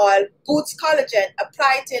marula oil. Boosts collagen.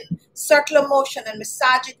 Apply it in circular motion and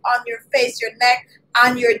massage it on your face, your neck,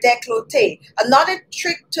 and your décolleté. Another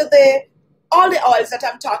trick to all the oils that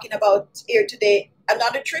I'm talking about here today,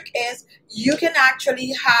 another trick is you can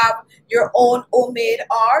actually have your own homemade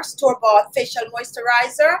or store-bought facial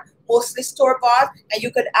moisturizer, mostly store-bought, and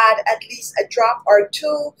you could add at least a drop or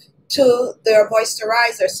 2 to the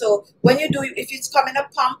moisturizer. So when you do, if it's coming a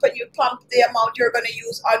pump and you pump the amount you're going to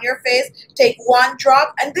use on your face, take 1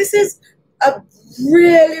 drop. And this is a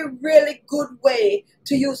really, really good way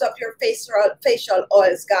to use up your facial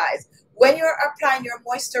oils, guys. When you're applying your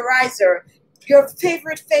moisturizer, your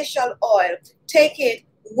favorite facial oil, take it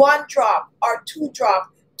 1 drop or 2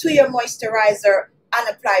 drop to your moisturizer and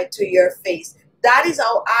apply it to your face. That is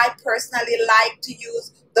how I personally like to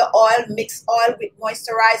use the oil, mix oil with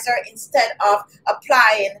moisturizer instead of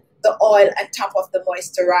applying the oil on top of the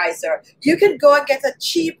moisturizer. You can go and get a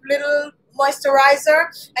cheap little moisturizer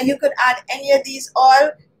and you could add any of these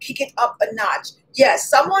oil, kick it up a notch. Yes,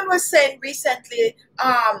 someone was saying recently,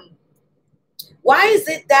 why is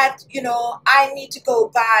it that, you know, I need to go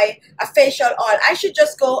buy a facial oil? I should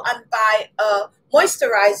just go and buy a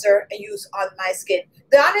moisturizer and use on my skin.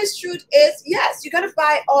 The honest truth is, yes, you got to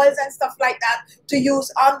buy oils and stuff like that to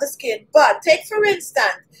use on the skin. But take, for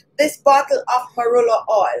instance, this bottle of marula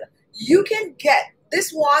oil. You can get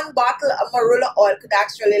this 1 bottle of marula oil could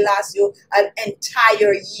actually last you an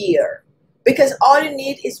entire year, because all you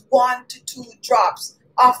need is 1 to 2 drops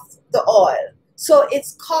of the oil. So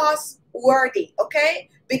it's cost worthy, okay?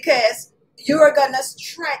 Because you are gonna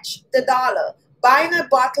stretch the dollar. Buying a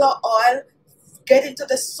bottle of oil, get into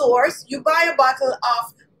the source. You buy a bottle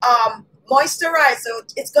of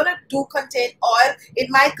moisturizer, it's gonna contain oil. It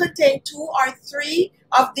might contain 2 or 3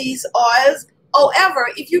 of these oils. However,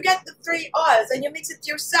 if you get the 3 oils and you mix it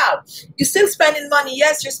yourself, you're still spending money.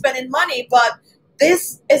 Yes, you're spending money, but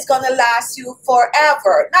this is going to last you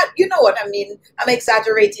forever. Not, you know what I mean? I'm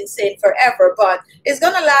exaggerating saying forever, but it's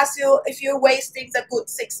going to last you, if you're wasting a good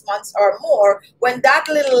 6 months or more, when that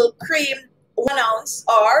little cream, 1 ounce,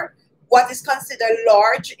 or what is considered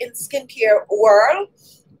large in skincare world,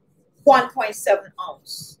 1.7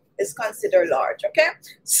 ounce is considered large, okay?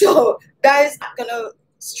 So that is not going to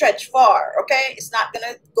stretch far, okay? It's not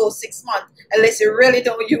gonna go 6 months unless you really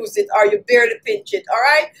don't use it or you barely pinch it, all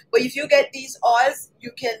right? But if you get these oils,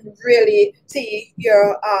 you can really see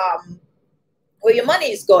your where your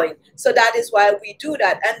money is going. So that is why we do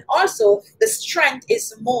that. And also the strength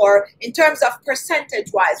is more in terms of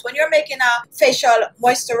percentage wise. When you're making a facial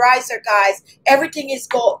moisturizer, guys, everything is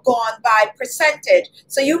gone by percentage.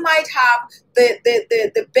 So you might have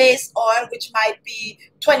the base oil, which might be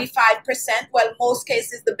 25%. Well, most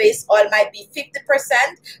cases the base oil might be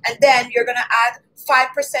 50%. And then you're gonna add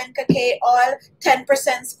 5% cacao oil, 10%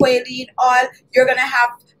 squalene oil. You're gonna have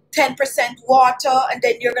 10% water, and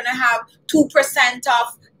then you're going to have 2%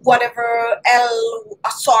 of whatever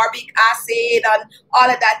L-ascorbic acid and all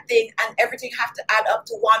of that thing, and everything have to add up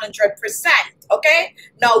to 100%. Okay,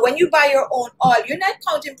 now when you buy your own oil, you're not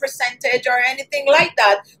counting percentage or anything like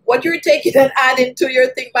that. What you're taking and adding to your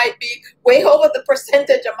thing might be way over the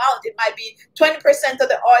percentage amount. It might be 20% of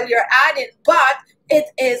the oil you're adding, but it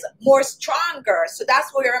is more stronger. So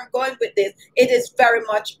that's where I'm going with this. It is very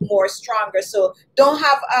much more stronger. So don't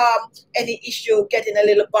have any issue getting a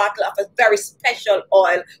little bottle of a very special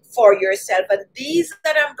oil for yourself. And these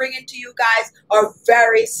that I'm bringing to you guys are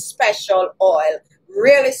very special oil,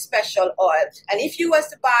 really special oil. And if you was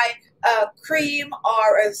to buy a cream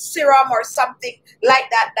or a serum or something like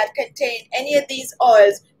that that contain any of these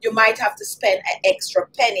oils, you might have to spend an extra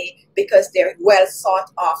penny because they're well sought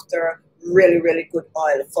after, really, really good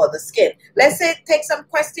oil for the skin. Let's say take some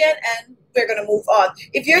question and we're going to move on.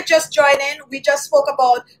 If you're just joining, we just spoke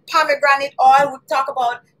about pomegranate oil. We talk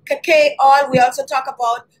about cacao oil. We also talk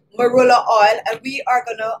about marula oil, and we are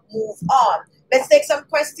going to move on. Let's take some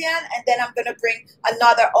question, and then I'm going to bring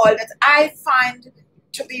another oil that I find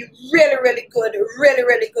to be really, really good, really,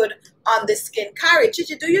 really good on the skin. Carrie,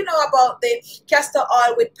 Chichi, do you know about the castor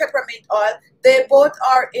oil with peppermint oil? They both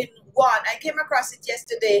are in one. I came across it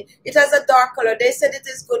yesterday. It has a dark color. They said it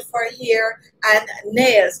is good for hair and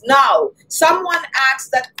nails. Now, someone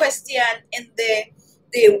asked that question in the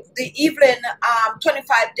Evelyn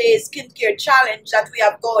 25 days skincare challenge that we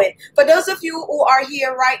have going. For those of you who are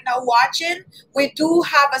here right now watching, we do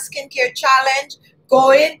have a skincare challenge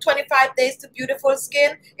going, 25 days to beautiful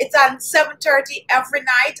skin. It's on 7:30 every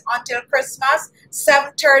night until Christmas,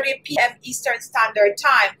 7:30 p.m. Eastern Standard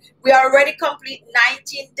Time. We are already complete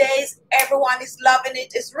 19 days. Everyone is loving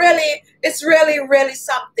it. It's really, really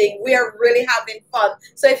something. We are really having fun.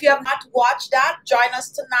 So if you have not watched that, join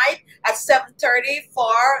us tonight at 7:30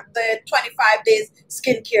 for the 25 days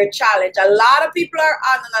skincare challenge. A lot of people are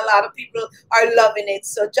on and a lot of people are loving it.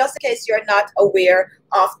 So just in case you're not aware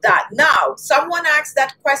of that. Now, someone asked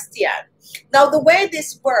that question. Now, the way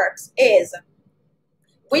this works is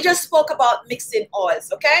we just spoke about mixing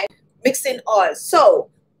oils, okay? Mixing oils. So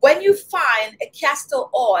when you find a castor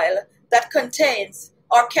oil that contains,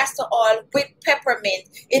 or castor oil with peppermint,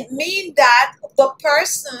 it means that the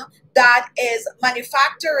person that is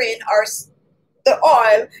manufacturing or the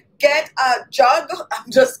oil get a jug,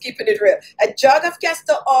 I'm just keeping it real, a jug of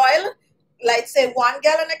castor oil, like say 1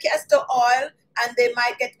 gallon of castor oil, and they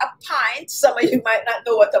might get a pint, some of you might not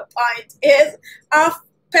know what a pint is, of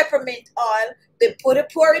peppermint oil. They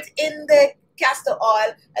pour it in the castor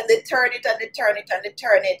oil, and they turn it and they turn it and they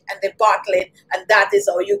turn it and they bottle it, and that is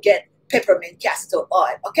how you get peppermint castor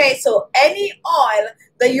oil. Okay, so any oil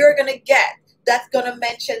that you're gonna get that's gonna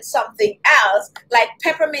mention something else, like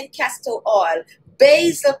peppermint castor oil,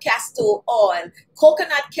 basil castor oil,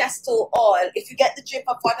 coconut castor oil, if you get the drift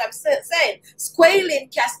of what I'm saying,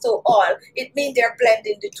 squalene castor oil, it means they're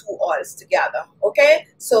blending the two oils together. Okay,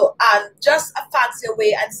 so just a fancier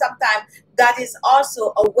way, and sometimes that is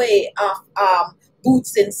also a way of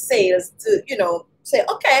boosting sales to, you know, say,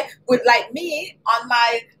 okay, with like me on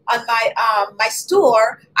my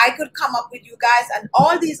store, I could come up with you guys, and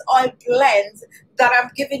all these oil blends that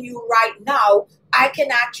I'm giving you right now, I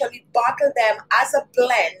can actually bottle them as a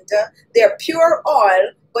blend. They're pure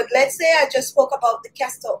oil, but let's say I just spoke about the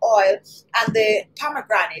castor oil and the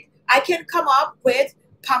pomegranate. I can come up with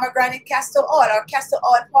pomegranate castor oil or castor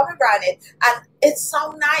oil pomegranate, and it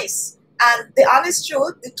sounds nice. And the honest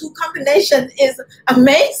truth, the two combination is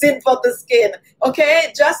amazing for the skin.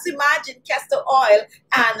 Okay, just imagine castor oil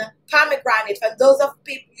and pomegranate. For those of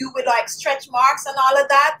you with like stretch marks and all of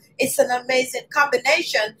that, it's an amazing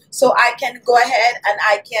combination. So I can go ahead and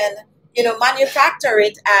I can, you know, manufacture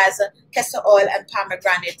it as castor oil and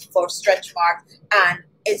pomegranate for stretch marks, and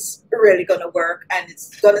it's really gonna work and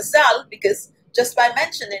it's gonna sell, because just by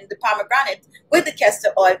mentioning the pomegranate with the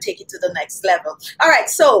castor oil, take it to the next level. All right,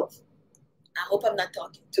 so I hope I'm not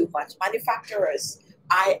talking too much. Manufacturers,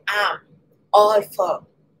 I am all for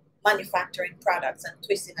manufacturing products and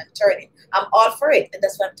twisting and turning. I'm all for it, and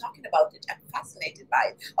that's why I'm talking about it. I'm fascinated by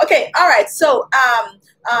it. Okay, all right. So,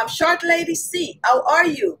 Short Lady C, how are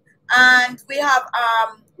you? And we have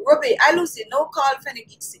Ruby. Hi, Lucy. No call for any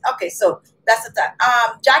geeks. Okay, so that's the time.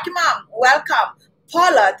 Jackie Mom, welcome.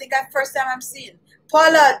 Paula, I think that's the first time I'm seeing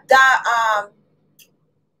Paula.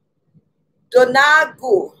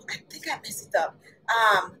 Donagu, I think I messed it up.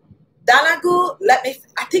 Danagu,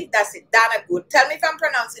 I think that's it, Danagu. Tell me if I'm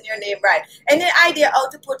pronouncing your name right. Any idea how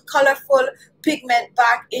to put colorful pigment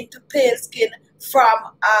back into pale skin from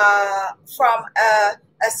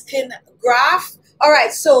a skin graft? All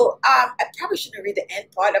right, so I probably shouldn't read the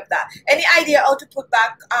end part of that. Any idea how to put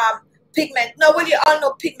back pigment? No, well, you all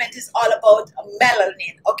know pigment is all about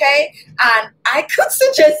melanin, okay? And I could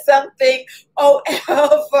suggest something.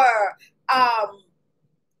 However,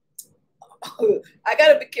 I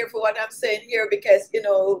gotta be careful what I'm saying here, because you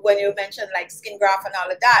know, when you mention like skin graft and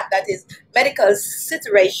all of that, that is medical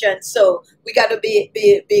situation, so we gotta be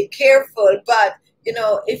careful. But you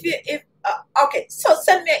know, if okay, so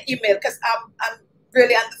send me an email, because I'm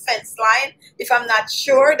really on the fence line. If I'm not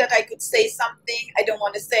sure that I could say something, I don't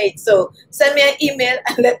want to say it. So send me an email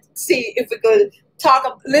and let's see if we could talk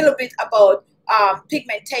a little bit about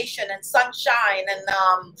pigmentation and sunshine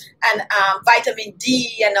and vitamin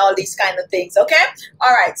D and all these kind of things. Okay,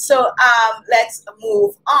 all right, so let's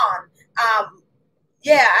move on.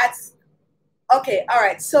 Yeah, that's okay. All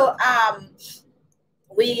right, so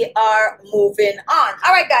we are moving on.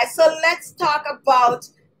 All right, guys, so let's talk about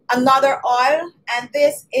another oil, and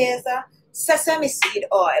this is sesame seed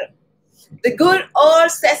oil. The good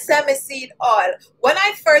old sesame seed oil. When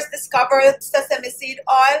I first discovered sesame seed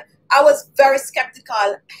oil, I was very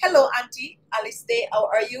skeptical. Hello, Auntie Alice Day, how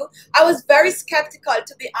are you? I was very skeptical,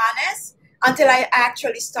 to be honest, until I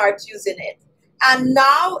actually start using it. And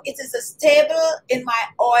now it is a staple in my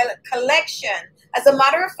oil collection. As a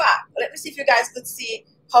matter of fact, let me see if you guys could see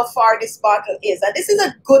how far this bottle is. And this is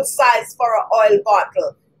a good size for an oil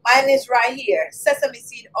bottle. Mine is right here, sesame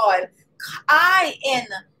seed oil. High in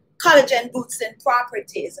collagen boosting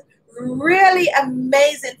properties. Really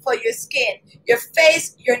amazing for your skin, your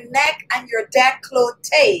face, your neck, and your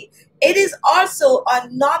décolleté. It is also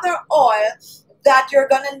another oil that you're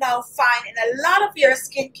gonna now find in a lot of your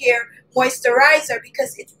skincare moisturizer,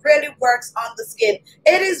 because it really works on the skin.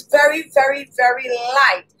 It is very, very, very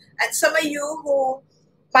light. And some of you who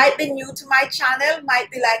might be new to my channel might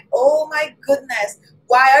be like, oh my goodness,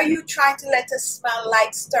 why are you trying to let us smell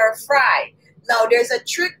like stir fry? Now, there's a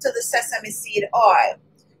trick to the sesame seed oil.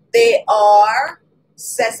 They are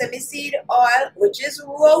sesame seed oil, which is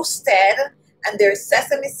roasted, and there's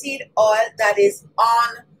sesame seed oil that is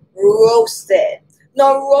unroasted.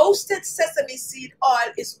 Now, roasted sesame seed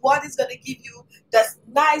oil is what is going to give you that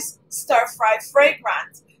nice stir-fry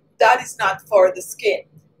fragrance. That is not for the skin.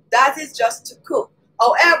 That is just to cook.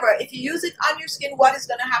 However, if you use it on your skin, what is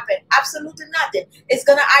going to happen? Absolutely nothing. It's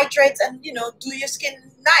going to hydrate and, you know, do your skin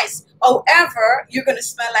nice. However, you're going to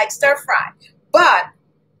smell like stir-fry. But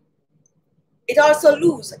it also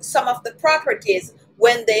loses some of the properties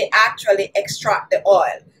when they actually extract the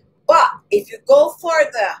oil. But if you go for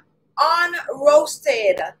the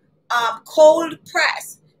unroasted, cold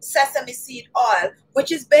pressed sesame seed oil,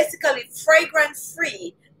 which is basically fragrance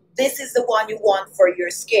free, this is the one you want for your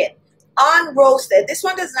skin. Unroasted. This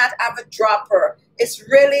one does not have a dropper. It's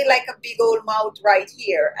really like a big old mouth right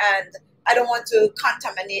here, and I don't want to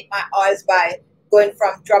contaminate my oils by going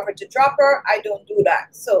from dropper to dropper. I don't do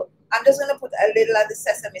that. So I'm just going to put a little of the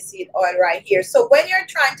sesame seed oil right here. So when you're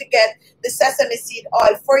trying to get the sesame seed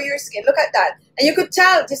oil for your skin, look at that. And you could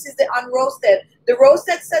tell this is the unroasted. The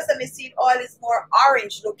roasted sesame seed oil is more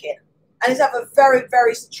orange looking, and it has a very,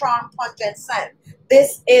 very strong pungent scent.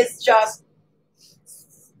 This is just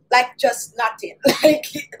like just nothing. Like,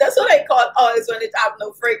 that's what I call oils when it have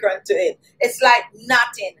no fragrance to it. It's like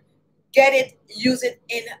nothing. Get it, use it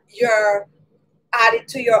in your, add it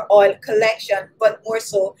to your oil collection, but more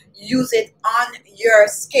so use it on your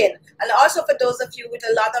skin. And also for those of you with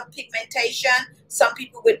a lot of pigmentation, some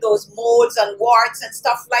people with those moles and warts and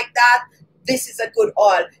stuff like that, this is a good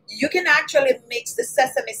oil. You can actually mix the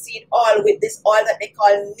sesame seed oil with this oil that they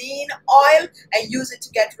call neem oil and use it to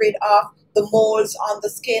get rid of the moles on the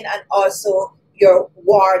skin and also your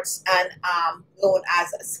warts and known as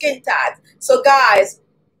skin tags. So guys,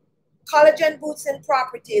 collagen boosting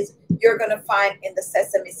properties you're going to find in the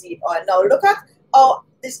sesame seed oil. Now look at how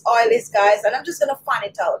this oil is, guys, and I'm just going to fan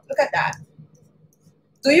it out. Look at that.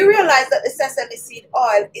 Do you realize that the sesame seed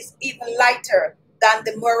oil is even lighter than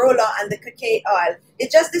the marula and the cacao oil?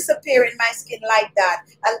 It just disappears in my skin like that.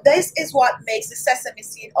 And this is what makes the sesame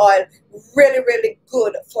seed oil really, really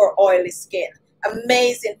good for oily skin.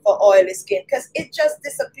 Amazing for oily skin, because it just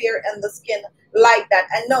disappears in the skin like that.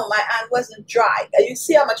 And no, my hand wasn't dry. You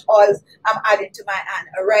see how much oil I'm adding to my hand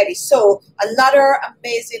already. So another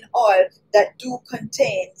amazing oil that do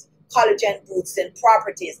contains collagen boosting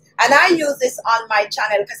properties. And I use this on my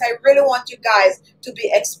channel because I really want you guys to be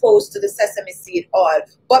exposed to the sesame seed oil.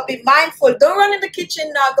 But be mindful, don't run in the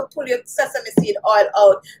kitchen now to pull your sesame seed oil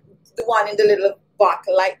out, the one in the little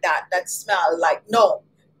bottle like that, that smell like, no.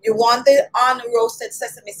 You want the unroasted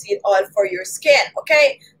sesame seed oil for your skin,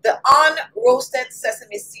 okay? The unroasted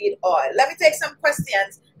sesame seed oil. Let me take some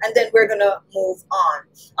questions and then we're gonna move on.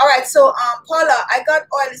 All right, so Paula, I got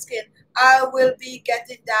oily skin. I will be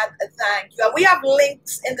getting that. Thank you. We have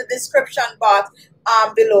links in the description box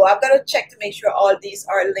below. I've got to check to make sure all these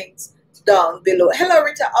are links down below. Hello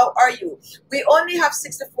Rita, how are you? We only have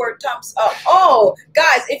 64 thumbs up. Oh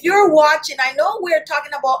guys, if you're watching, I know we're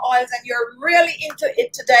talking about oils and you're really into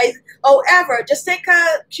it today. However, just take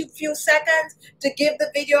a few seconds to give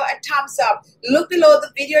the video a thumbs up. Look below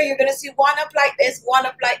the video, you're gonna see one up like this, one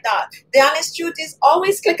up like that. The honest truth is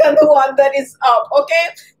always click on the one that is up, okay?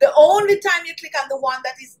 The only time you click on the one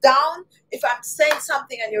that is down, if I'm saying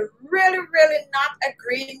something and you're really not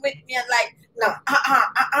agreeing with me and like, no,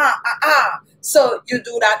 so you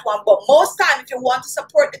do that one. But most time, if you want to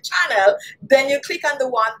support the channel, then you click on the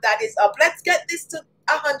one that is up. Let's get this to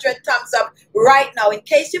 100 thumbs up right now. In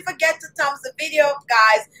case you forget to thumbs the video up,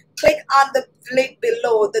 guys, click on the link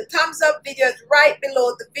below. The thumbs up video is right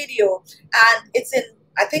below the video, and it's in,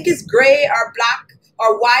 I think it's gray or black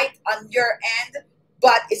or white on your end,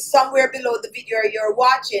 but it's somewhere below the video you're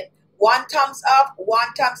watching. One thumbs up,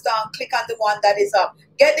 one thumbs down, click on the one that is up.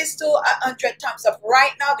 Get this to 100 thumbs up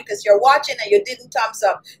right now because you're watching and you didn't thumbs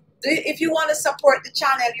up. If you want to support the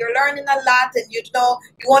channel, you're learning a lot and you know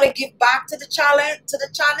you want to give back to the channel,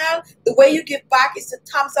 the way you give back is to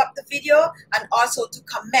thumbs up the video and also to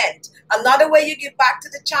comment. Another way you give back to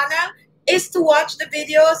the channel is to watch the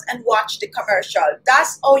videos and watch the commercial.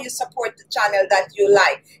 That's how you support the channel that you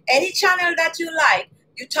like. Any channel that you like,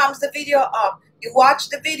 you thumbs the video up. You watch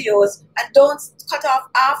the videos and don't cut off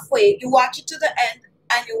halfway. You watch it to the end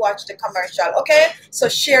and you watch the commercial, okay? So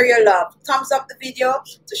share your love. Thumbs up the video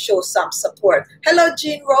to show some support. Hello,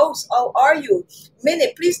 Jean Rose. How are you?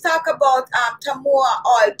 Minnie, please talk about Tamua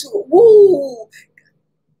oil too. Woo!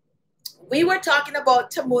 We were talking about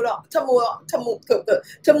Tamua oil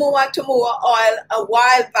a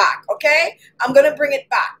while back, okay? I'm going to bring it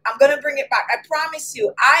back. I'm going to bring it back. I promise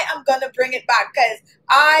you, I am going to bring it back because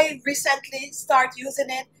I recently started using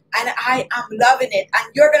it and I am loving it.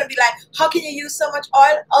 And you're going to be like, how can you use so much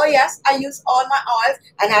oil? Oh, yes, I use all my oils.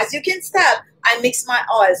 And as you can tell, I mix my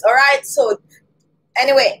oils, all right? So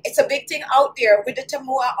anyway, it's a big thing out there with the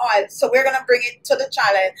Tamua oil. So we're going to bring it to the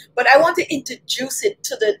channel. But I want to introduce it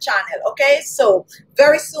to the channel, okay? So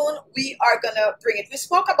very soon we are going to bring it. We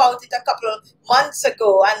spoke about it a couple of months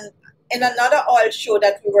ago and in another oil show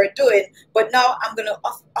that we were doing. But now I'm going to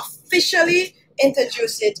officially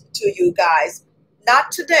introduce it to you guys.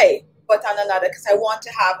 Not today, but on another, because I want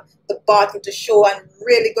to have the bottle to show and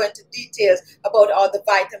really go into details about all the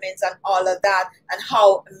vitamins and all of that and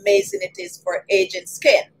how amazing it is for aging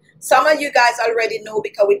skin. Some of you guys already know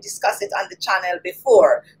because we discussed it on the channel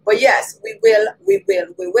before. But yes, we will.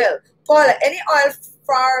 Paula, any oil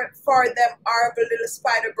for them horrible little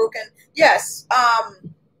spider broken? Yes.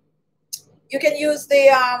 You can use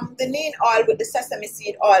the neem oil with the sesame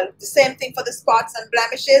seed oil. The same thing for the spots and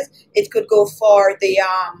blemishes. It could go for the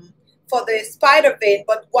spider vein,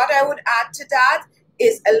 but what I would add to that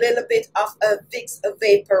is a little bit of a Vicks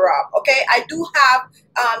Vapor Rub. Okay, I do have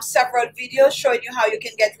several videos showing you how you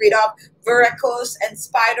can get rid of varicose and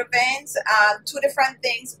spider veins. Two different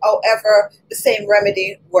things, however, the same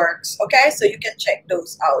remedy works. Okay, so you can check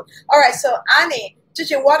those out. All right, so Annie,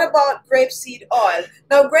 Khichi, what about grapeseed oil?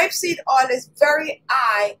 Now, grapeseed oil is very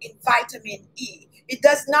high in vitamin E. It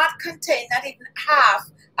does not contain not even half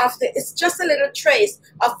of the, it's just a little trace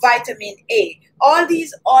of vitamin A. All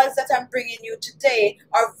these oils that I'm bringing you today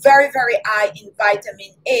are very high in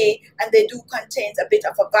vitamin A, and they do contain a bit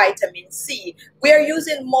of a vitamin C. We are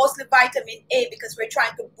using mostly vitamin A because we're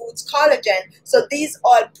trying to boost collagen. So these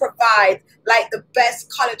oils provide like the best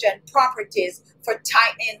collagen properties for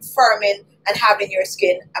tightening, firming, and having your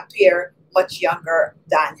skin appear much younger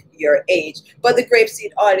than your age. But the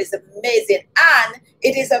grapeseed oil is amazing, and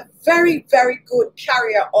it is a very good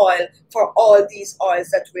carrier oil for all these oils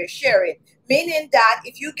that we're sharing. Meaning that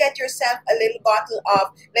if you get yourself a little bottle of,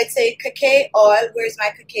 let's say, cacao oil, where's my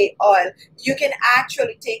cacao oil? You can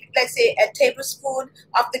actually take, let's say, a tablespoon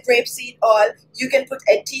of the grapeseed oil. You can put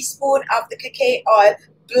a teaspoon of the cacao oil,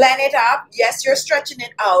 blend it up. Yes, you're stretching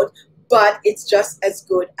it out, but it's just as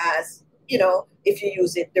good as, you know, if you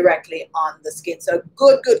use it directly on the skin. So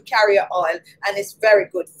good carrier oil, and it's very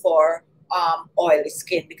good for oily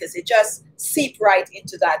skin because it just seep right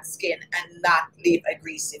into that skin and not leave a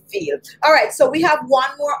greasy feel. All right, so we have one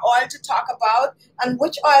more oil to talk about, and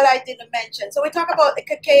which oil I didn't mention. So we talk about the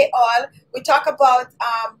cacao oil, we talk about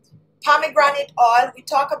pomegranate oil, we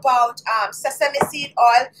talk about sesame seed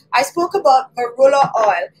oil. I spoke about marula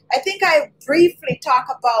oil. I think I briefly talk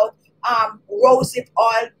about rosehip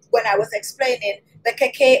oil when I was explaining the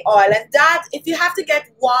cacao oil. And that, if you have to get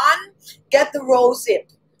one, get the rosehip.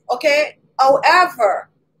 Okay. However,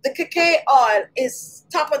 the cacao oil is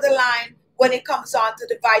top of the line when it comes on to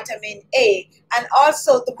the vitamin A, and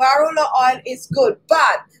also the marula oil is good,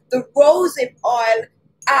 but the rosehip oil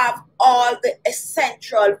have all the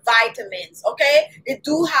essential vitamins. Okay, they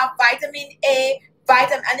do have vitamin A,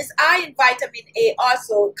 and it's high in vitamin A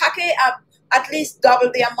also. Cacao have at least double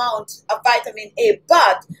the amount of vitamin A,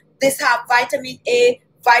 but this have vitamin A,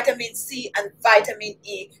 vitamin C, and vitamin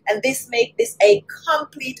E, and this make this a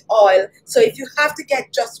complete oil. So if you have to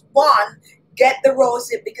get just one, get the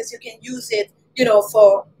rosehip, because you can use it, you know,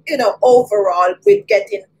 for, you know, overall with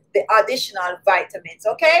getting the additional vitamins.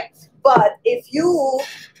 Okay, but if you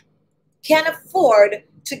can afford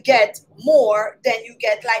to get more, then you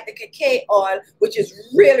get like the cacao oil, which is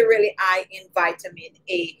really, really high in vitamin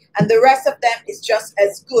A, and the rest of them is just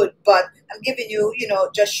as good, but I'm giving you, you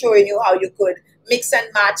know, just showing you how you could mix and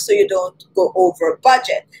match so you don't go over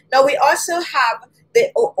budget. Now we also have the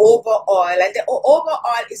jojoba oil, and the jojoba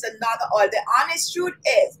oil is another oil. The honest truth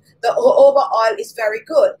is the jojoba oil is very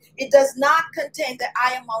good. It does not contain the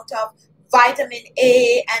high amount of vitamin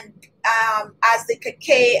A and as the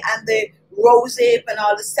cacao and the rosehip and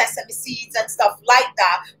all the sesame seeds and stuff like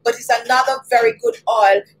that, but it's another very good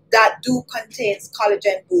oil that do contains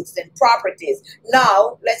collagen boosting properties.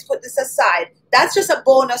 Now let's put this aside. That's just a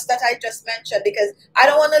bonus that I just mentioned, because I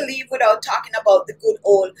don't want to leave without talking about the good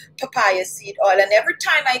old papaya seed oil. And every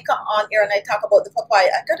time I come on here and I talk about the papaya,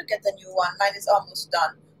 I gotta get a new one. Mine is almost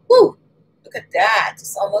done. Woo! Look at that,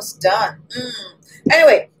 it's almost done.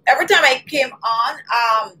 Anyway, every time I came on,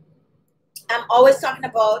 I'm always talking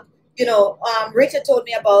about, you know, Richard told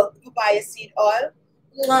me about the papaya seed oil.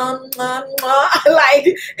 Like,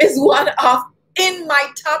 it's one of, in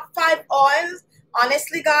my top 5 oils.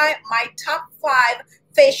 Honestly, guys, my top 5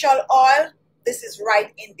 facial oil, this is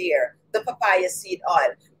right in there, the papaya seed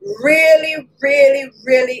oil. Really, really,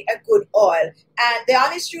 really a good oil. And the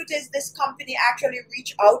honest truth is, this company actually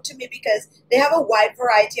reached out to me because they have a wide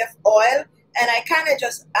variety of oil, and I kind of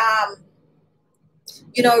just,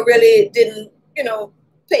 you know, really didn't, you know,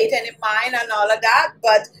 pay it any mind and all of that,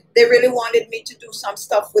 but they really wanted me to do some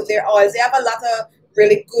stuff with their oils. They have a lot of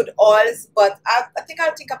really good oils, but I think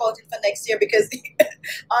I'll think about it for next year, because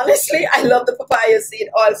honestly, I love the papaya seed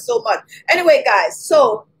oil so much. Anyway, guys,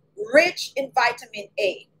 so rich in vitamin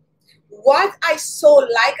A. What I so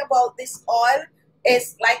like about this oil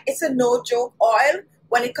is, like, it's a no joke oil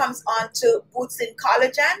when it comes on to boosting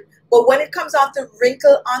collagen, but when it comes on to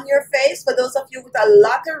wrinkle on your face, for those of you with a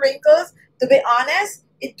lot of wrinkles, to be honest,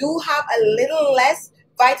 it do have a little less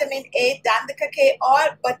vitamin A than the cacao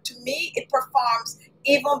oil, but to me, it performs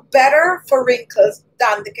even better for wrinkles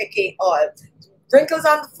than the cacao oil. Wrinkles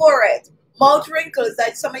on the forehead, mouth wrinkles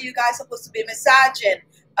that some of you guys are supposed to be massaging,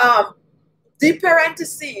 deep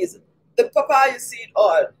parentheses, the papaya seed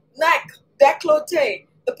oil, neck, décolleté,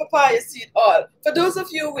 the papaya seed oil. For those of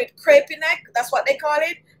you with crepey neck, that's what they call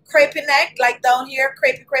it, crepey neck, like down here,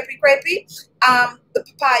 crepey, the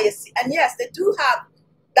papaya seed. And yes, they do have,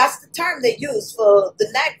 that's the term they use for the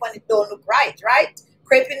neck when it don't look right?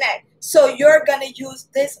 Crepey neck. So you're going to use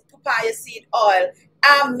this papaya seed oil.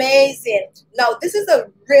 Amazing. Now, this is a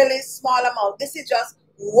really small amount. This is just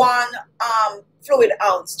 1 fluid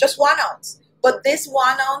ounce, just 1 ounce. But this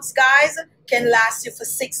 1 ounce, guys, can last you for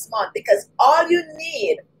 6 months, because all you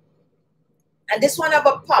need, and this one have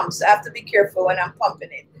a pump, so I have to be careful when I'm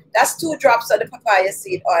pumping it. That's 2 drops of the papaya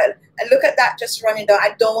seed oil. And look at that just running down.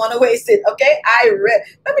 I don't want to waste it, okay?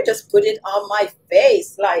 Let me just put it on my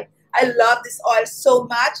face. Like, I love this oil so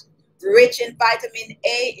much. Rich in vitamin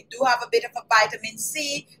A. It do have a bit of a vitamin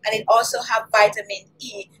C, and it also have vitamin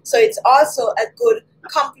E. So it's also a good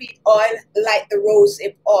complete oil like the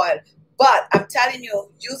rosehip oil. But I'm telling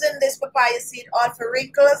you, using this papaya seed oil for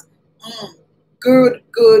wrinkles, good.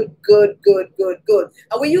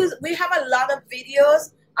 And we have a lot of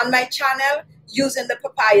videos on my channel using the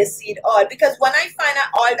papaya seed oil, because when I find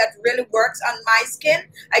an oil that really works on my skin,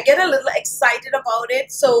 I get a little excited about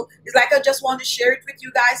it. So it's like I just want to share it with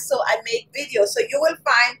you guys, so I make videos. So you will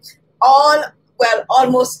find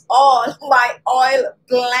almost all my oil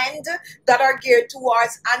blend that are geared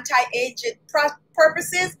towards anti-aging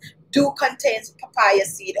purposes do contain papaya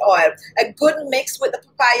seed oil. A good mix with the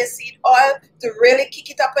papaya seed oil to really kick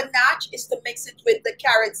it up a notch is to mix it with the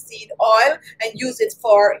carrot seed oil and use it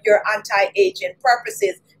for your anti-aging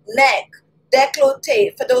purposes. Neck,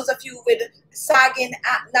 décolleté, for those of you with sagging,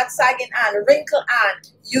 not sagging and wrinkle and,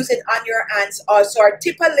 use it on your hands also, or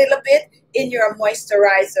tip a little bit in your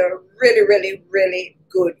moisturizer. Really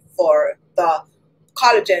good for the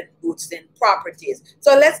collagen boosting properties.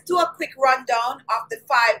 So let's do a quick rundown of the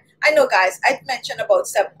 5. I know, guys, I mentioned about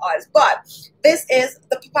 7 oils, but this is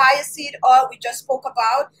the papaya seed oil we just spoke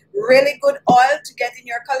about. Really good oil to get in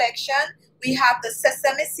your collection. We have the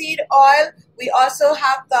sesame seed oil. We also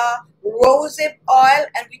have the rosehip oil,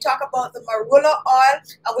 and we talk about the marula oil,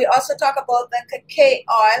 and we also talk about the cacao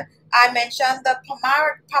oil. I mentioned the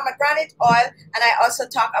pomegranate oil, and I also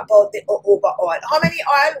talk about the jojoba oil. How many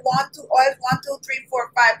oil? 1, 2 oils, 1, 2, 3,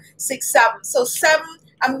 4, 5, 6, 7. So 7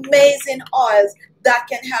 amazing oils that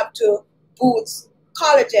can help to boost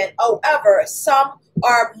collagen. However, some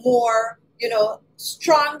are more,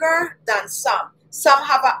 stronger than some. Some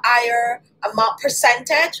have a higher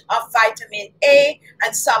percentage of vitamin A,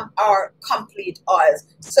 and some are complete oils.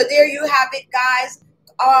 So there you have it, guys.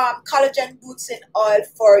 Collagen boosting oil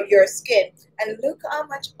for your skin. And look how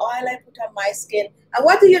much oil I put on my skin. And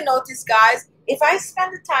what do you notice, guys? If I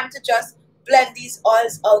spend the time to just blend these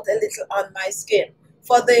oils out a little on my skin,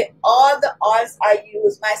 for all the oils I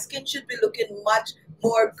use, my skin should be looking much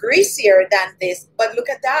more greasier than this. But look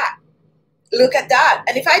at that. Look at that.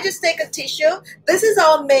 And if I just take a tissue, this is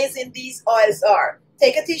how amazing these oils are.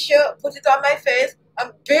 Take a tissue, put it on my face,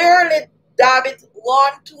 and barely dab it,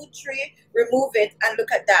 1, 2, 3, remove it, and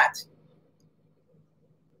look at that.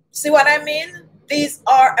 See what I mean? These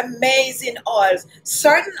are amazing oils.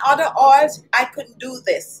 Certain other oils, I couldn't do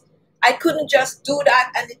this. I couldn't just do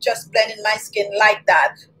that and it just blend in my skin like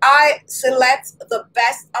that. I select the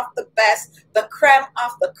best of the best, the creme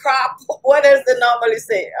of the crop, what does they normally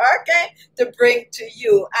say, okay, to bring to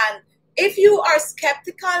you. And if you are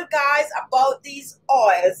skeptical, guys, about these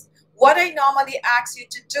oils, what I normally ask you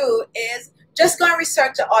to do is just go and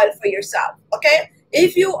research the oil for yourself, okay?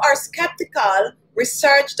 If you are skeptical,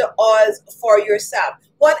 research the oils for yourself.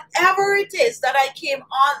 Whatever it is that I came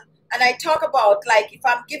on and I talk about, like if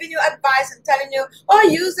I'm giving you advice and telling you, oh,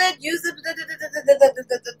 use it,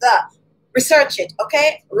 research it,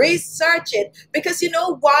 okay? Research it. Because you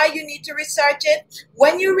know why you need to research it?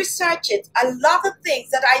 When you research it, a lot of things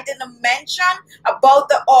that I didn't mention about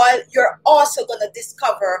the oil, you're also going to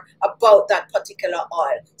discover about that particular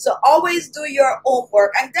oil. So always do your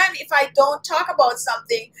homework. And then if I don't talk about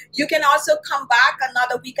something, you can also come back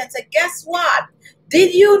another week and say, guess what?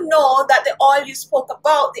 Did you know that the oil you spoke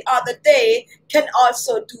about the other day can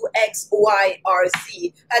also do X, Y, or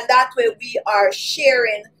Z? And that way we are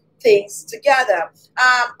sharing things together.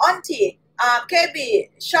 Auntie, KB,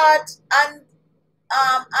 short, and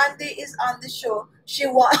Andy is on the show. She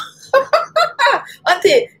wants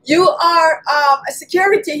Auntie, you are a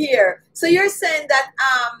security here. So you're saying that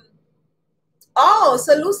oh,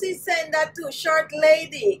 so Lucy's saying that too. Short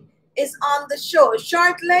lady is on the show.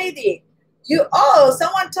 Short lady.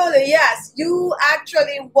 Someone told you, yes, you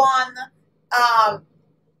actually won on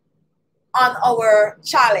our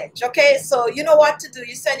challenge. Okay, so you know what to do.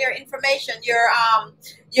 You send your information, your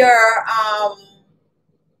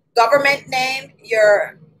government name,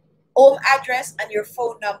 your home address, and your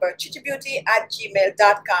phone number,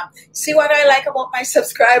 khichibeauty@gmail.com. See what I like about my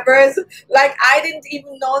subscribers? Like, I didn't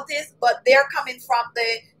even notice, but they're coming from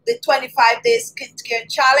the 25-day skincare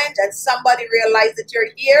challenge, and somebody realized that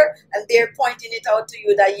you're here and they're pointing it out to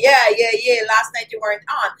you that yeah, last night you weren't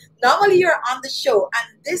on. Normally you're on the show,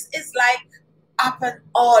 and this is like happen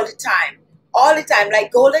all the time.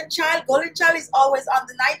 Like Golden Child is always on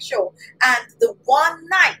the night show, and the one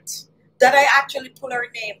night that I actually pull her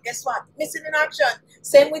name, guess what? Missing in action.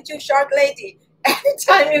 Same with you, short lady.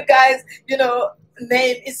 Anytime you guys,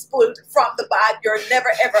 name is pulled from the bag, you're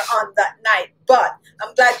never ever on that night. But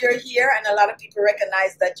I'm glad you're here, and a lot of people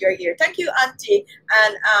recognize that you're here. Thank you, Auntie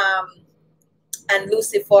and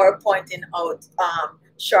Lucy, for pointing out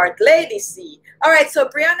short lady. See, all right. So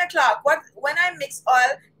Brianna Clark, when I mix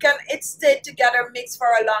oil, can it stay together, mix for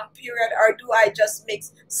a long period, or do I just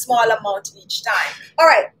mix small amount each time? All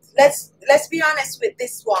right, let's be honest with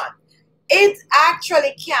this one. It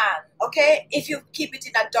actually can, okay, if you keep it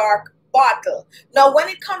in a dark bottle. Now, when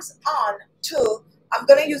it comes on to, I'm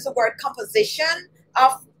going to use the word composition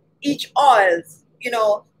of each oil,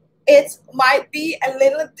 it might be a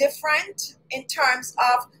little different in terms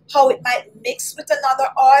of how it might mix with another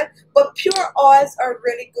oil, but pure oils are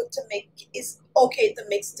really good to make. It's okay to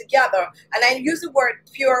mix together. And I use the word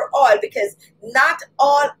pure oil because not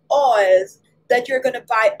all oils that you're going to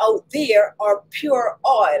buy out there are pure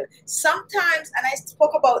oil. Sometimes, and I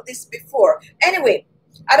spoke about this before. Anyway,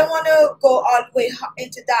 I don't want to go all the way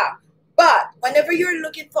into that. But whenever you're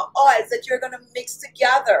looking for oils that you're going to mix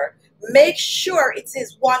together, make sure it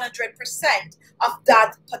is 100% of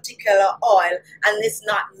that particular oil and it's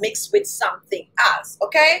not mixed with something else,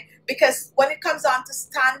 okay? Because when it comes on to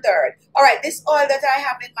standard, all right, this oil that I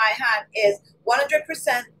have in my hand is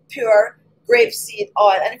 100% pure grapeseed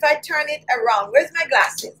oil. And if I turn it around, where's my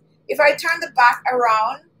glasses? If I turn the back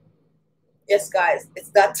around, yes, guys, it's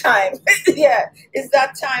that time. Yeah, it's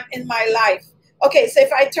that time in my life. Okay, so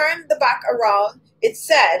if I turn the back around, it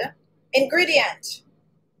said, ingredient,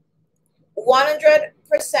 100%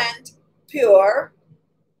 pure,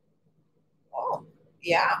 oh,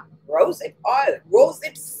 yeah, rosehip oil,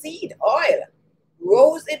 rosehip seed oil,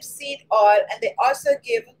 rosehip seed oil, and they also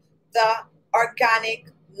give the organic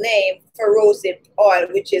name for rosehip oil,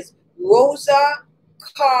 which is Rosa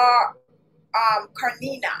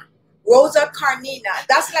carnina. Rosa carnina.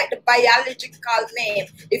 That's like the biological name.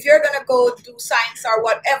 If you're gonna go do science or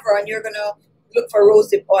whatever, and you're gonna look for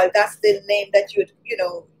rosehip oil, that's the name that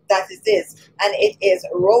that it is, and it is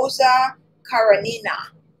Rosa carnina.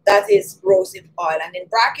 That is rosehip oil, and in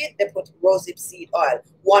bracket they put rosehip seed oil,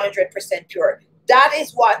 100% pure. That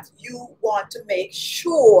is what you want to make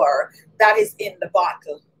sure that is in the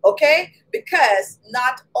bottle, okay? Because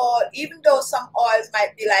not all, even though some oils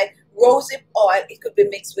might be like rosehip oil, it could be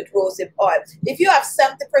mixed with rosehip oil. If you have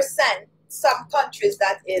 70%, some countries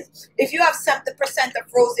that is, if you have 70%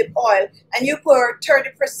 of rosehip oil and you pour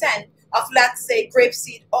 30% of, let's say,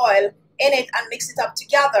 grapeseed oil in it and mix it up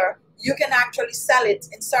together, you can actually sell it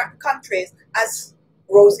in certain countries as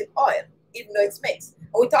rosehip oil, even though it's mixed.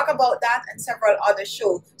 We talk about that in several other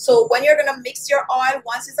shows. So when you're going to mix your oil,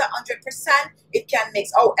 once it's 100%, it can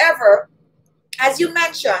mix. However, as you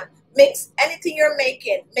mentioned, mix anything you're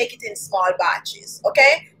making, make it in small batches,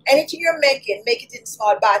 okay? Anything you're making, make it in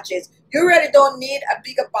small batches. You really don't need a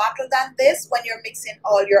bigger bottle than this when you're mixing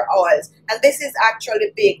all your oils. And this is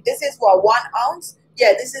actually big. This is what, 1 ounce?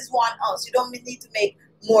 Yeah, this is 1 ounce. You don't need to make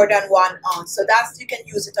more than 1 ounce. So that's, you can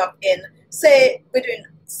use it up in, say, between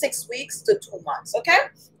 6 weeks to 2 months, okay?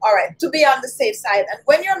 All right, to be on the safe side. And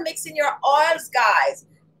when you're mixing your oils, guys,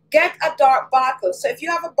 get a dark bottle. So if you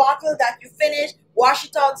have a bottle that you finish, wash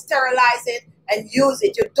it out, sterilize it, and use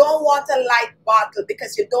it. You don't want a light bottle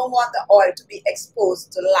because you don't want the oil to be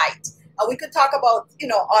exposed to light. And we could talk about,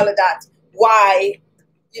 all of that, why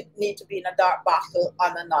you need to be in a dark bottle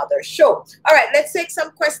on another show. All right, let's take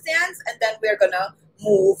some questions, and then we're going to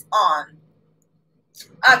move on.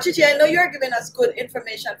 Khichi, I know you're giving us good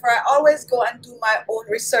information, for I always go and do my own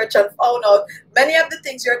research and found out many of the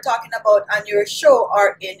things you're talking about on your show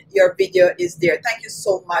or in your video is there. Thank you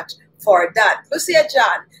so much for that. Lucia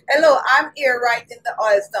John, hello, I'm here writing the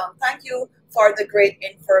oils down. Thank you for the great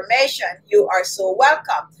information. You are so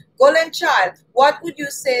welcome. Golden Child, what would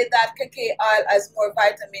you say that cacao oil has more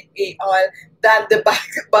vitamin A oil than the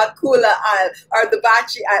Bacula oil or the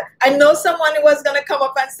Bachi oil? I know someone was going to come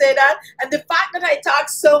up and say that. And the fact that I talk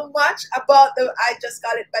so much about I just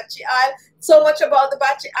call it Bachi oil, so much about the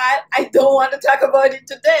Bachi oil, I don't want to talk about it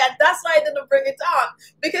today. And that's why I didn't bring it on.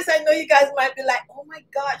 Because I know you guys might be like, oh my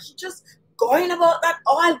God, she just going about that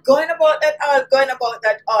oil, going about that oil, going about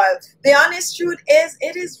that oil. The honest truth is,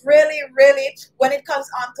 it is really, really, when it comes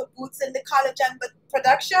on to boots in the collagen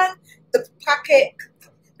production, the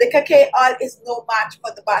cacao oil is no match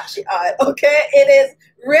for the Bachi oil, okay? It is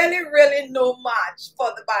really, really no match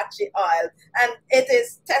for the Bachi oil. And it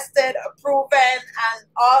is tested, proven, and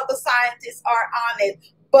all the scientists are on it.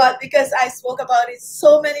 But because I spoke about it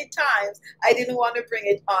so many times, I didn't want to bring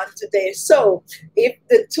it on today. So if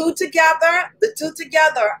the two together,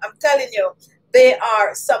 I'm telling you, they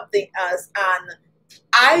are something else. And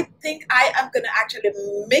I think I am going to actually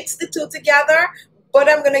mix the two together, but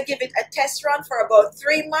I'm going to give it a test run for about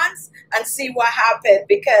 3 months and see what happened,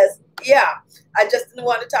 because, yeah, I just didn't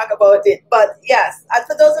want to talk about it. But, yes, and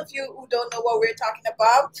for those of you who don't know what we're talking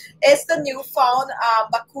about, it's the newfound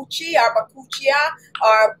Bakuchi or Bakuchia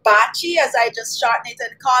or Bachi, as I just shorten it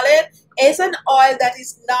and call it. It's an oil that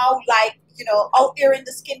is now, like, out there in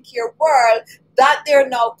the skincare world, that they're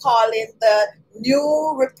now calling the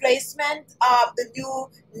new replacement of the new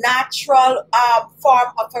natural form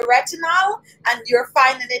of a retinol, and you're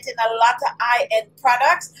finding it in a lot of high-end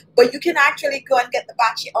products. But you can actually go and get the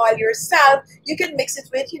Bachi oil yourself. You can mix it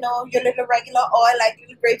with, your little regular oil, like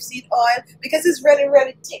little grapeseed oil, because it's really,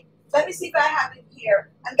 really thick. Let me see if I have it here.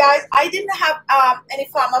 And guys, I didn't have any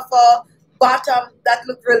form of a bottom that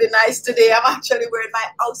looked really nice today. I'm actually wearing my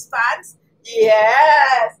house pants.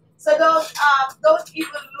 Yes. So don't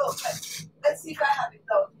even look. Let's see if I have it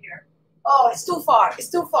down here. Oh, it's too far. It's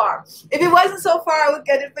too far. If it wasn't so far, I would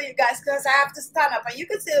get it for you guys, because I have to stand up. And you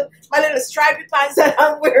can see my little stripy pants that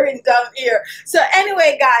I'm wearing down here. So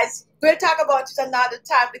anyway, guys, we'll talk about it another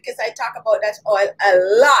time because I talk about that oil a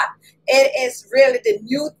lot. It is really the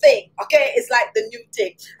new thing, okay? It's like the new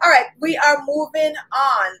thing. All right, we are moving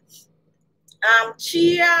on.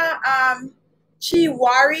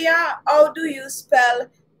 Chiwaria, how do you spell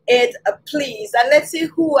it, please? And let's see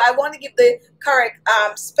who, I want to give the correct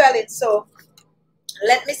spelling. So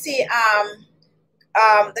let me see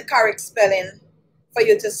the correct spelling for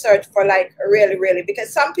you to search for, like, really,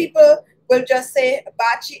 because some people will just say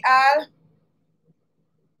Bachial,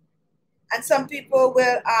 and some people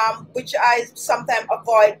will, which I sometimes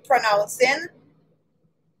avoid pronouncing.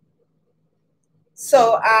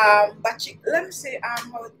 So, let me see,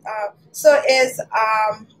 so is,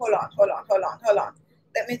 hold on.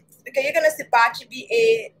 Let me, because you're going to see Bachi,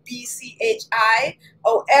 B-A-B-C-H-I.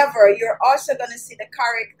 However, you're also going to see the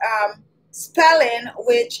correct spelling,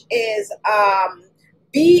 which is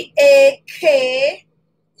B-A-K-U-C-H-I.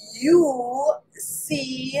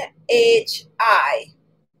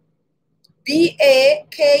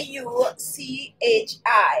 B-A-K-U-C-H-I.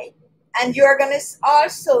 And you're going to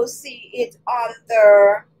also see it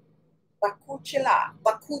under Bakuchila.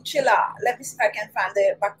 Let me see if I can find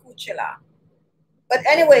the Bakuchila. But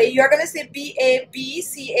anyway, you're going to see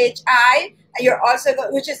B-A-B-C-H-I, and you're also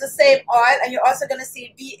going, which is the same oil, and you're also going to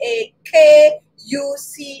see B-A-K-U-C-H-I.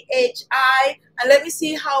 And let me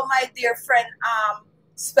see how my dear friend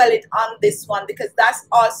spell it on this one, because that's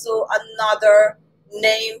also another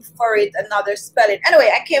name for it, another spelling. Anyway,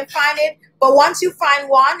 I can't find it, but once you find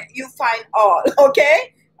one, you find all.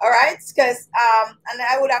 Okay, all right, because and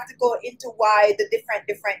I would have to go into why the different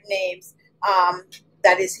names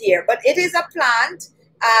that is here. But it is a plant,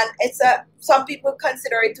 and it's a, some people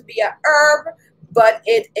consider it to be a herb, but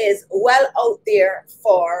it is well out there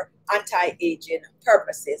for anti-aging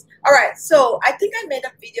purposes. All right, so I think I made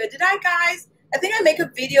a video, did I, guys? I think I make a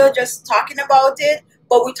video just talking about it,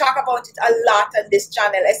 but we talk about it a lot on this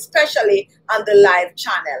channel, especially on the live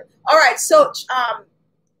channel. All right, so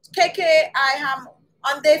KK, I am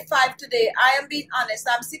on day 5 today. I am being honest,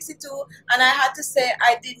 I'm 62, and I had to say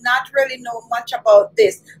I did not really know much about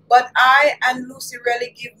this, but I and Lucy really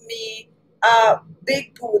give me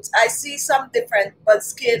big boots. I see some different, but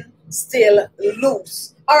skin still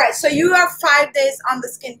loose. All right, so you are 5 days on the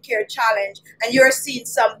skincare challenge, and you're seeing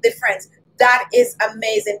some difference. That is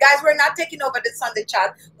amazing. Guys, we're not taking over the Sunday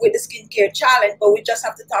chat with the skincare challenge, but we just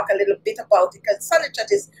have to talk a little bit about it because Sunday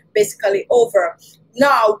chat is basically over.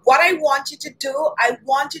 Now, what I want you to do, I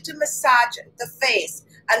want you to massage the face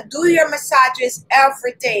and do your massages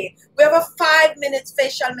every day. We have a 5-minute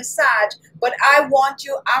facial massage, but I want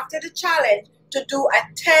you after the challenge to do a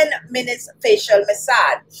 10 minutes facial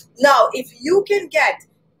massage. Now, if you can get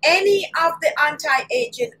any of the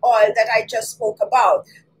anti-aging oil that I just spoke about,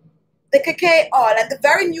 the cacao oil and the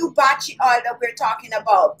very new batchy oil that we're talking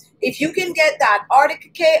about, if you can get that, or the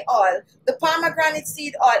cacao oil, the pomegranate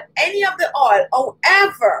seed oil, any of the oil,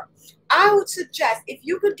 however, I would suggest if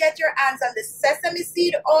you could get your hands on the sesame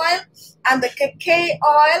seed oil and the cacao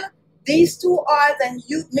oil, these two oils, and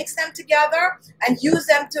you mix them together and use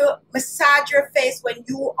them to massage your face when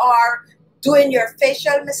you are doing your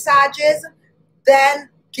facial massages, then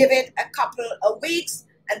give it a couple of weeks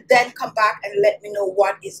and then come back and let me know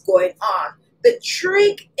what is going on. The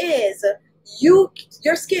trick is your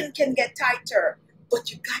skin can get tighter, but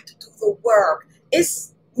you got to do the work.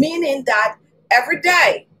 It's meaning that every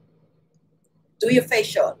day, do your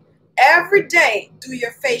facial. Every day, do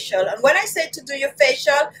your facial. And when I say to do your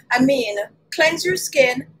facial, I mean cleanse your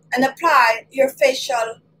skin and apply your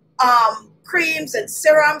facial creams and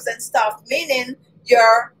serums and stuff, meaning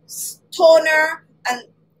your toner. And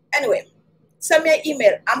anyway, send me an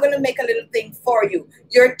email. I'm going to make a little thing for you.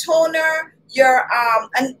 Your toner, your,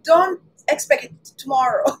 and don't expect it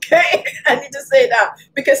tomorrow, okay? I need to say that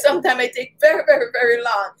because sometimes I take very, very, very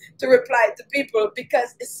long to reply to people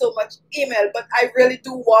because it's so much email, but I really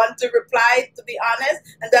do want to reply, to be honest,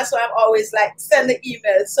 and that's why I'm always like, send the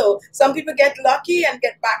email. So some people get lucky and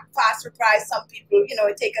get back fast replies. Some people, you know,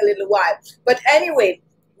 it take a little while. But anyway,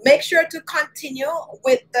 make sure to continue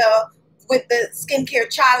with the skincare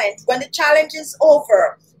challenge. When the challenge is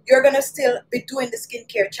over, you're going to still be doing the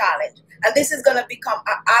skincare challenge. And this is going to become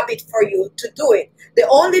a habit for you to do it. The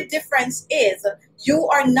only difference is you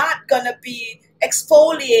are not going to be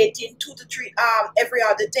exfoliating 2 to 3 every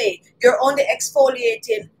other day. You're only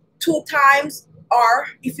exfoliating 2 times, or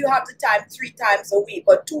if you have the time, 3 times a week.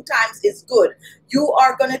 But 2 times is good. You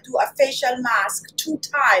are going to do a facial mask 2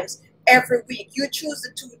 times every week. You choose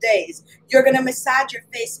the 2 days. You're going to massage your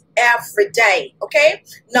face every day, okay?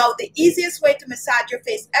 Now, the easiest way to massage your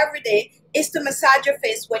face every day is to massage your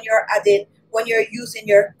face when you're adding when you're using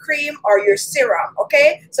your cream or your serum,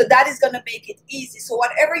 okay? So that is going to make it easy. So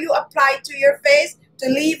whatever you apply to your face to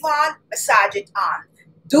leave on, massage it on.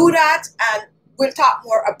 Do that and we'll talk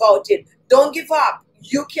more about it. Don't give up.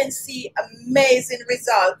 You can see amazing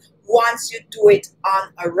results once you do it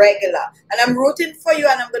on a regular. And I'm rooting for you,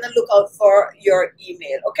 and I'm going to look out for your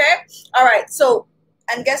email, okay? All right, so,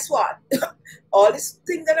 and guess what? All this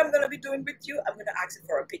thing that I'm going to be doing with you, I'm going to ask you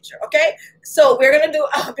for a picture, okay? So we're going to do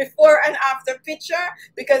a before and after picture,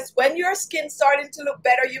 because when your skin's starting to look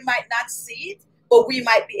better, you might not see it, but we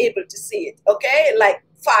might be able to see it, okay? Like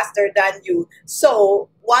faster than you. So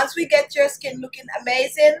once we get your skin looking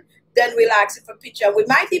amazing, then we'll ask you for a picture. We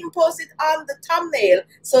might even post it on the thumbnail.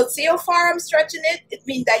 So see how far I'm stretching it? It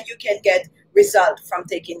means that you can get result from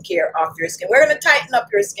taking care of your skin. We're going to tighten up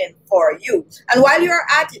your skin for you. And while you're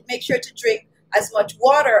at it, make sure to drink as much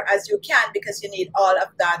water as you can, because you need all of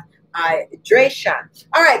that hydration.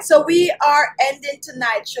 All right, so we are ending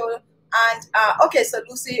tonight's show. And okay, so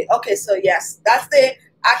Lucy, okay, so yes, that's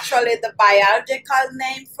actually the biological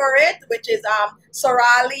name for it, which is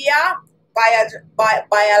Soralia.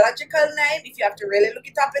 Biological name, if you have to really look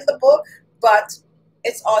it up in the book, but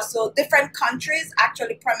it's also different countries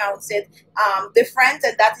actually pronounce it different,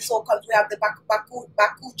 and that is all because we have the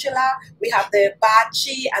Bakuchila, we have the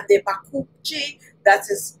Bachi and the Bakuchi. That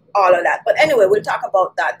is all of that. But anyway, we'll talk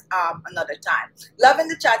about that another time. Loving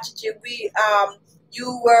the chat, Khichi.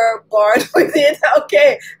 You were born with it.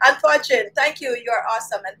 Okay. Unfortunate. Thank you. You're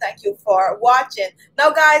awesome. And thank you for watching.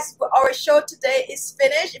 Now, guys, our show today is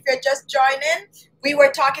finished. If you're just joining, we were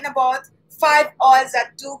talking about 5 oils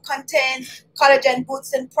that do contain collagen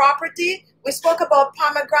boosting property. We spoke about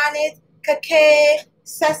pomegranate, cacao,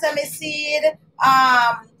 sesame seed,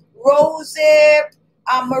 rosehip,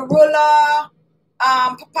 marula,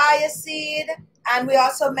 papaya seed, and we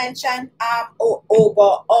also mentioned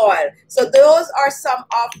jojoba oil. So those are some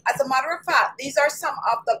of, as a matter of fact, these are some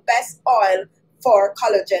of the best oil for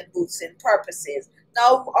collagen boosting purposes.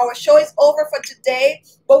 Now, our show is over for today,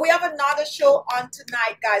 but we have another show on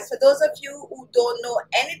tonight, guys. For those of you who don't know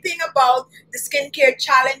anything about the skincare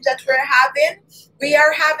challenge that we're having, we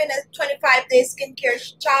are having a 25-day skincare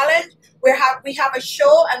challenge. We have a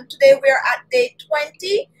show, and today we're at day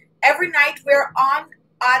 20. Every night we're on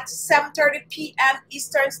at 7:30 p.m.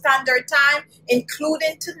 Eastern Standard Time,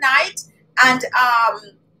 including tonight, and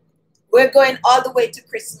we're going all the way to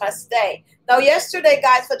Christmas Day. Now, yesterday,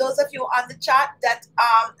 guys, for those of you on the chat that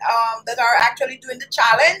are actually doing the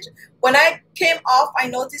challenge, when I came off, I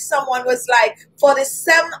noticed someone was like, for the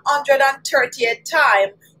 730th time,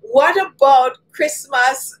 what about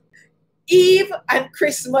Christmas Eve and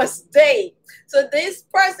Christmas Day? So this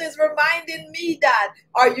person is reminding me that,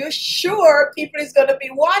 are you sure people is going to be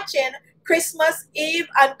watching Christmas Eve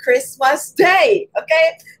and Christmas Day?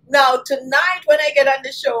 Okay. Now, tonight when I get on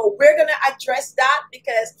the show, we're going to address that,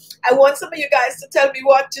 because I want some of you guys to tell me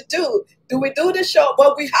what to do. Do we do the show?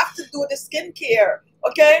 Well, we have to do the skincare.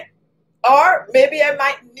 Okay. Or maybe I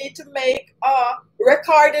might need to make a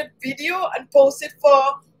recorded video and post it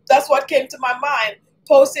for, that's what came to my mind,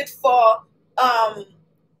 post it for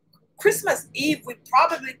Christmas Eve. We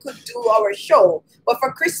probably could do our show, but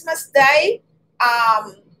for Christmas Day,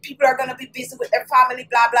 people are going to be busy with their family,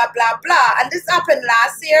 blah, blah, blah, blah. And this happened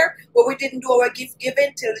last year, where we didn't do our gift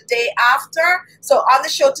giving till the day after. So on the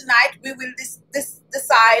show tonight, we will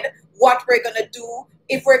decide what we're going to do,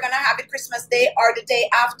 if we're going to have it Christmas Day or the day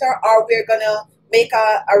after, or we're going to make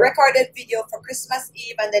a recorded video for Christmas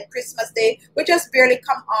Eve, and then Christmas Day we just barely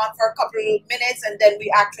come on for a couple of minutes, and then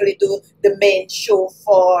we actually do the main show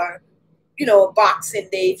for, you know, Boxing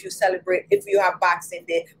Day, if you celebrate, if you have Boxing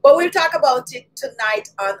Day. But we'll talk about it tonight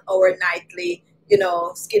on our nightly, you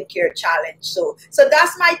know, skincare challenge. So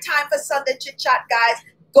that's my time for Sunday Chit Chat, guys.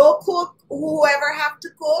 Go cook, whoever have to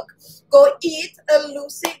cook. Go eat,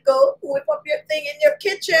 Lucy. Go whip up your thing in your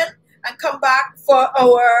kitchen and come back for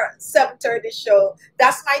our 7:30 show.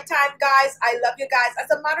 That's my time, guys. I love you guys. As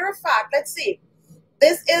a matter of fact, let's see.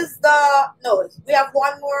 This is no, we have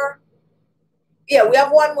one more. Yeah, we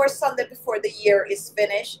have one more Sunday before the year is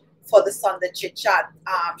finished for the Sunday Chit Chat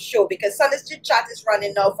show, because Sunday Chit Chat is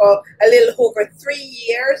running now for a little over 3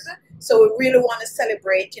 years. So we really want to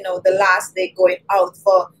celebrate, you know, the last day going out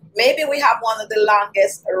for, maybe we have one of the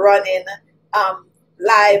longest running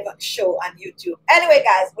live show on YouTube. Anyway,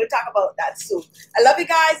 guys, we'll talk about that soon. I love you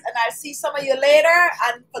guys, and I'll see some of you later.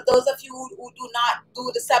 And for those of you who do not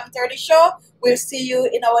do the 7:30 show, we'll see you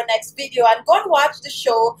in our next video. And go and watch the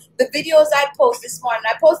show, the videos I post this morning.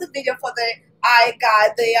 I posted a video for the I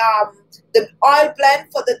got the oil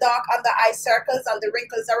blend for the dark under eye circles and the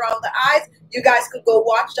wrinkles around the eyes. You guys could go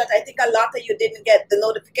watch that. I think a lot of you didn't get the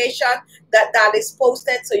notification that that is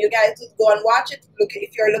posted, so you guys could go and watch it. Look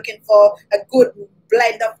if you're looking for a good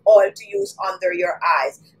blend of oil to use under your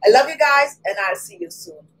eyes. I love you guys, and I'll see you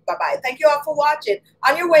soon. Bye-bye. Thank you all for watching.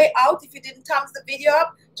 On your way out, if you didn't thumbs the video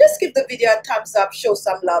up, just give the video a thumbs up. Show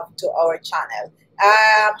some love to our channel.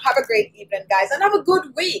 Have a great evening, guys, and have a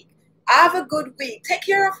good week. Have a good week. Take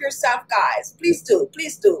care of yourself, guys. Please do.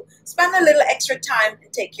 Please do. Spend a little extra time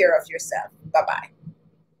and take care of yourself. Bye-bye.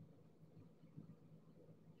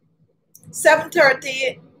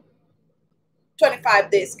 7:30,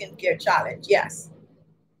 25-day skincare challenge. Yes.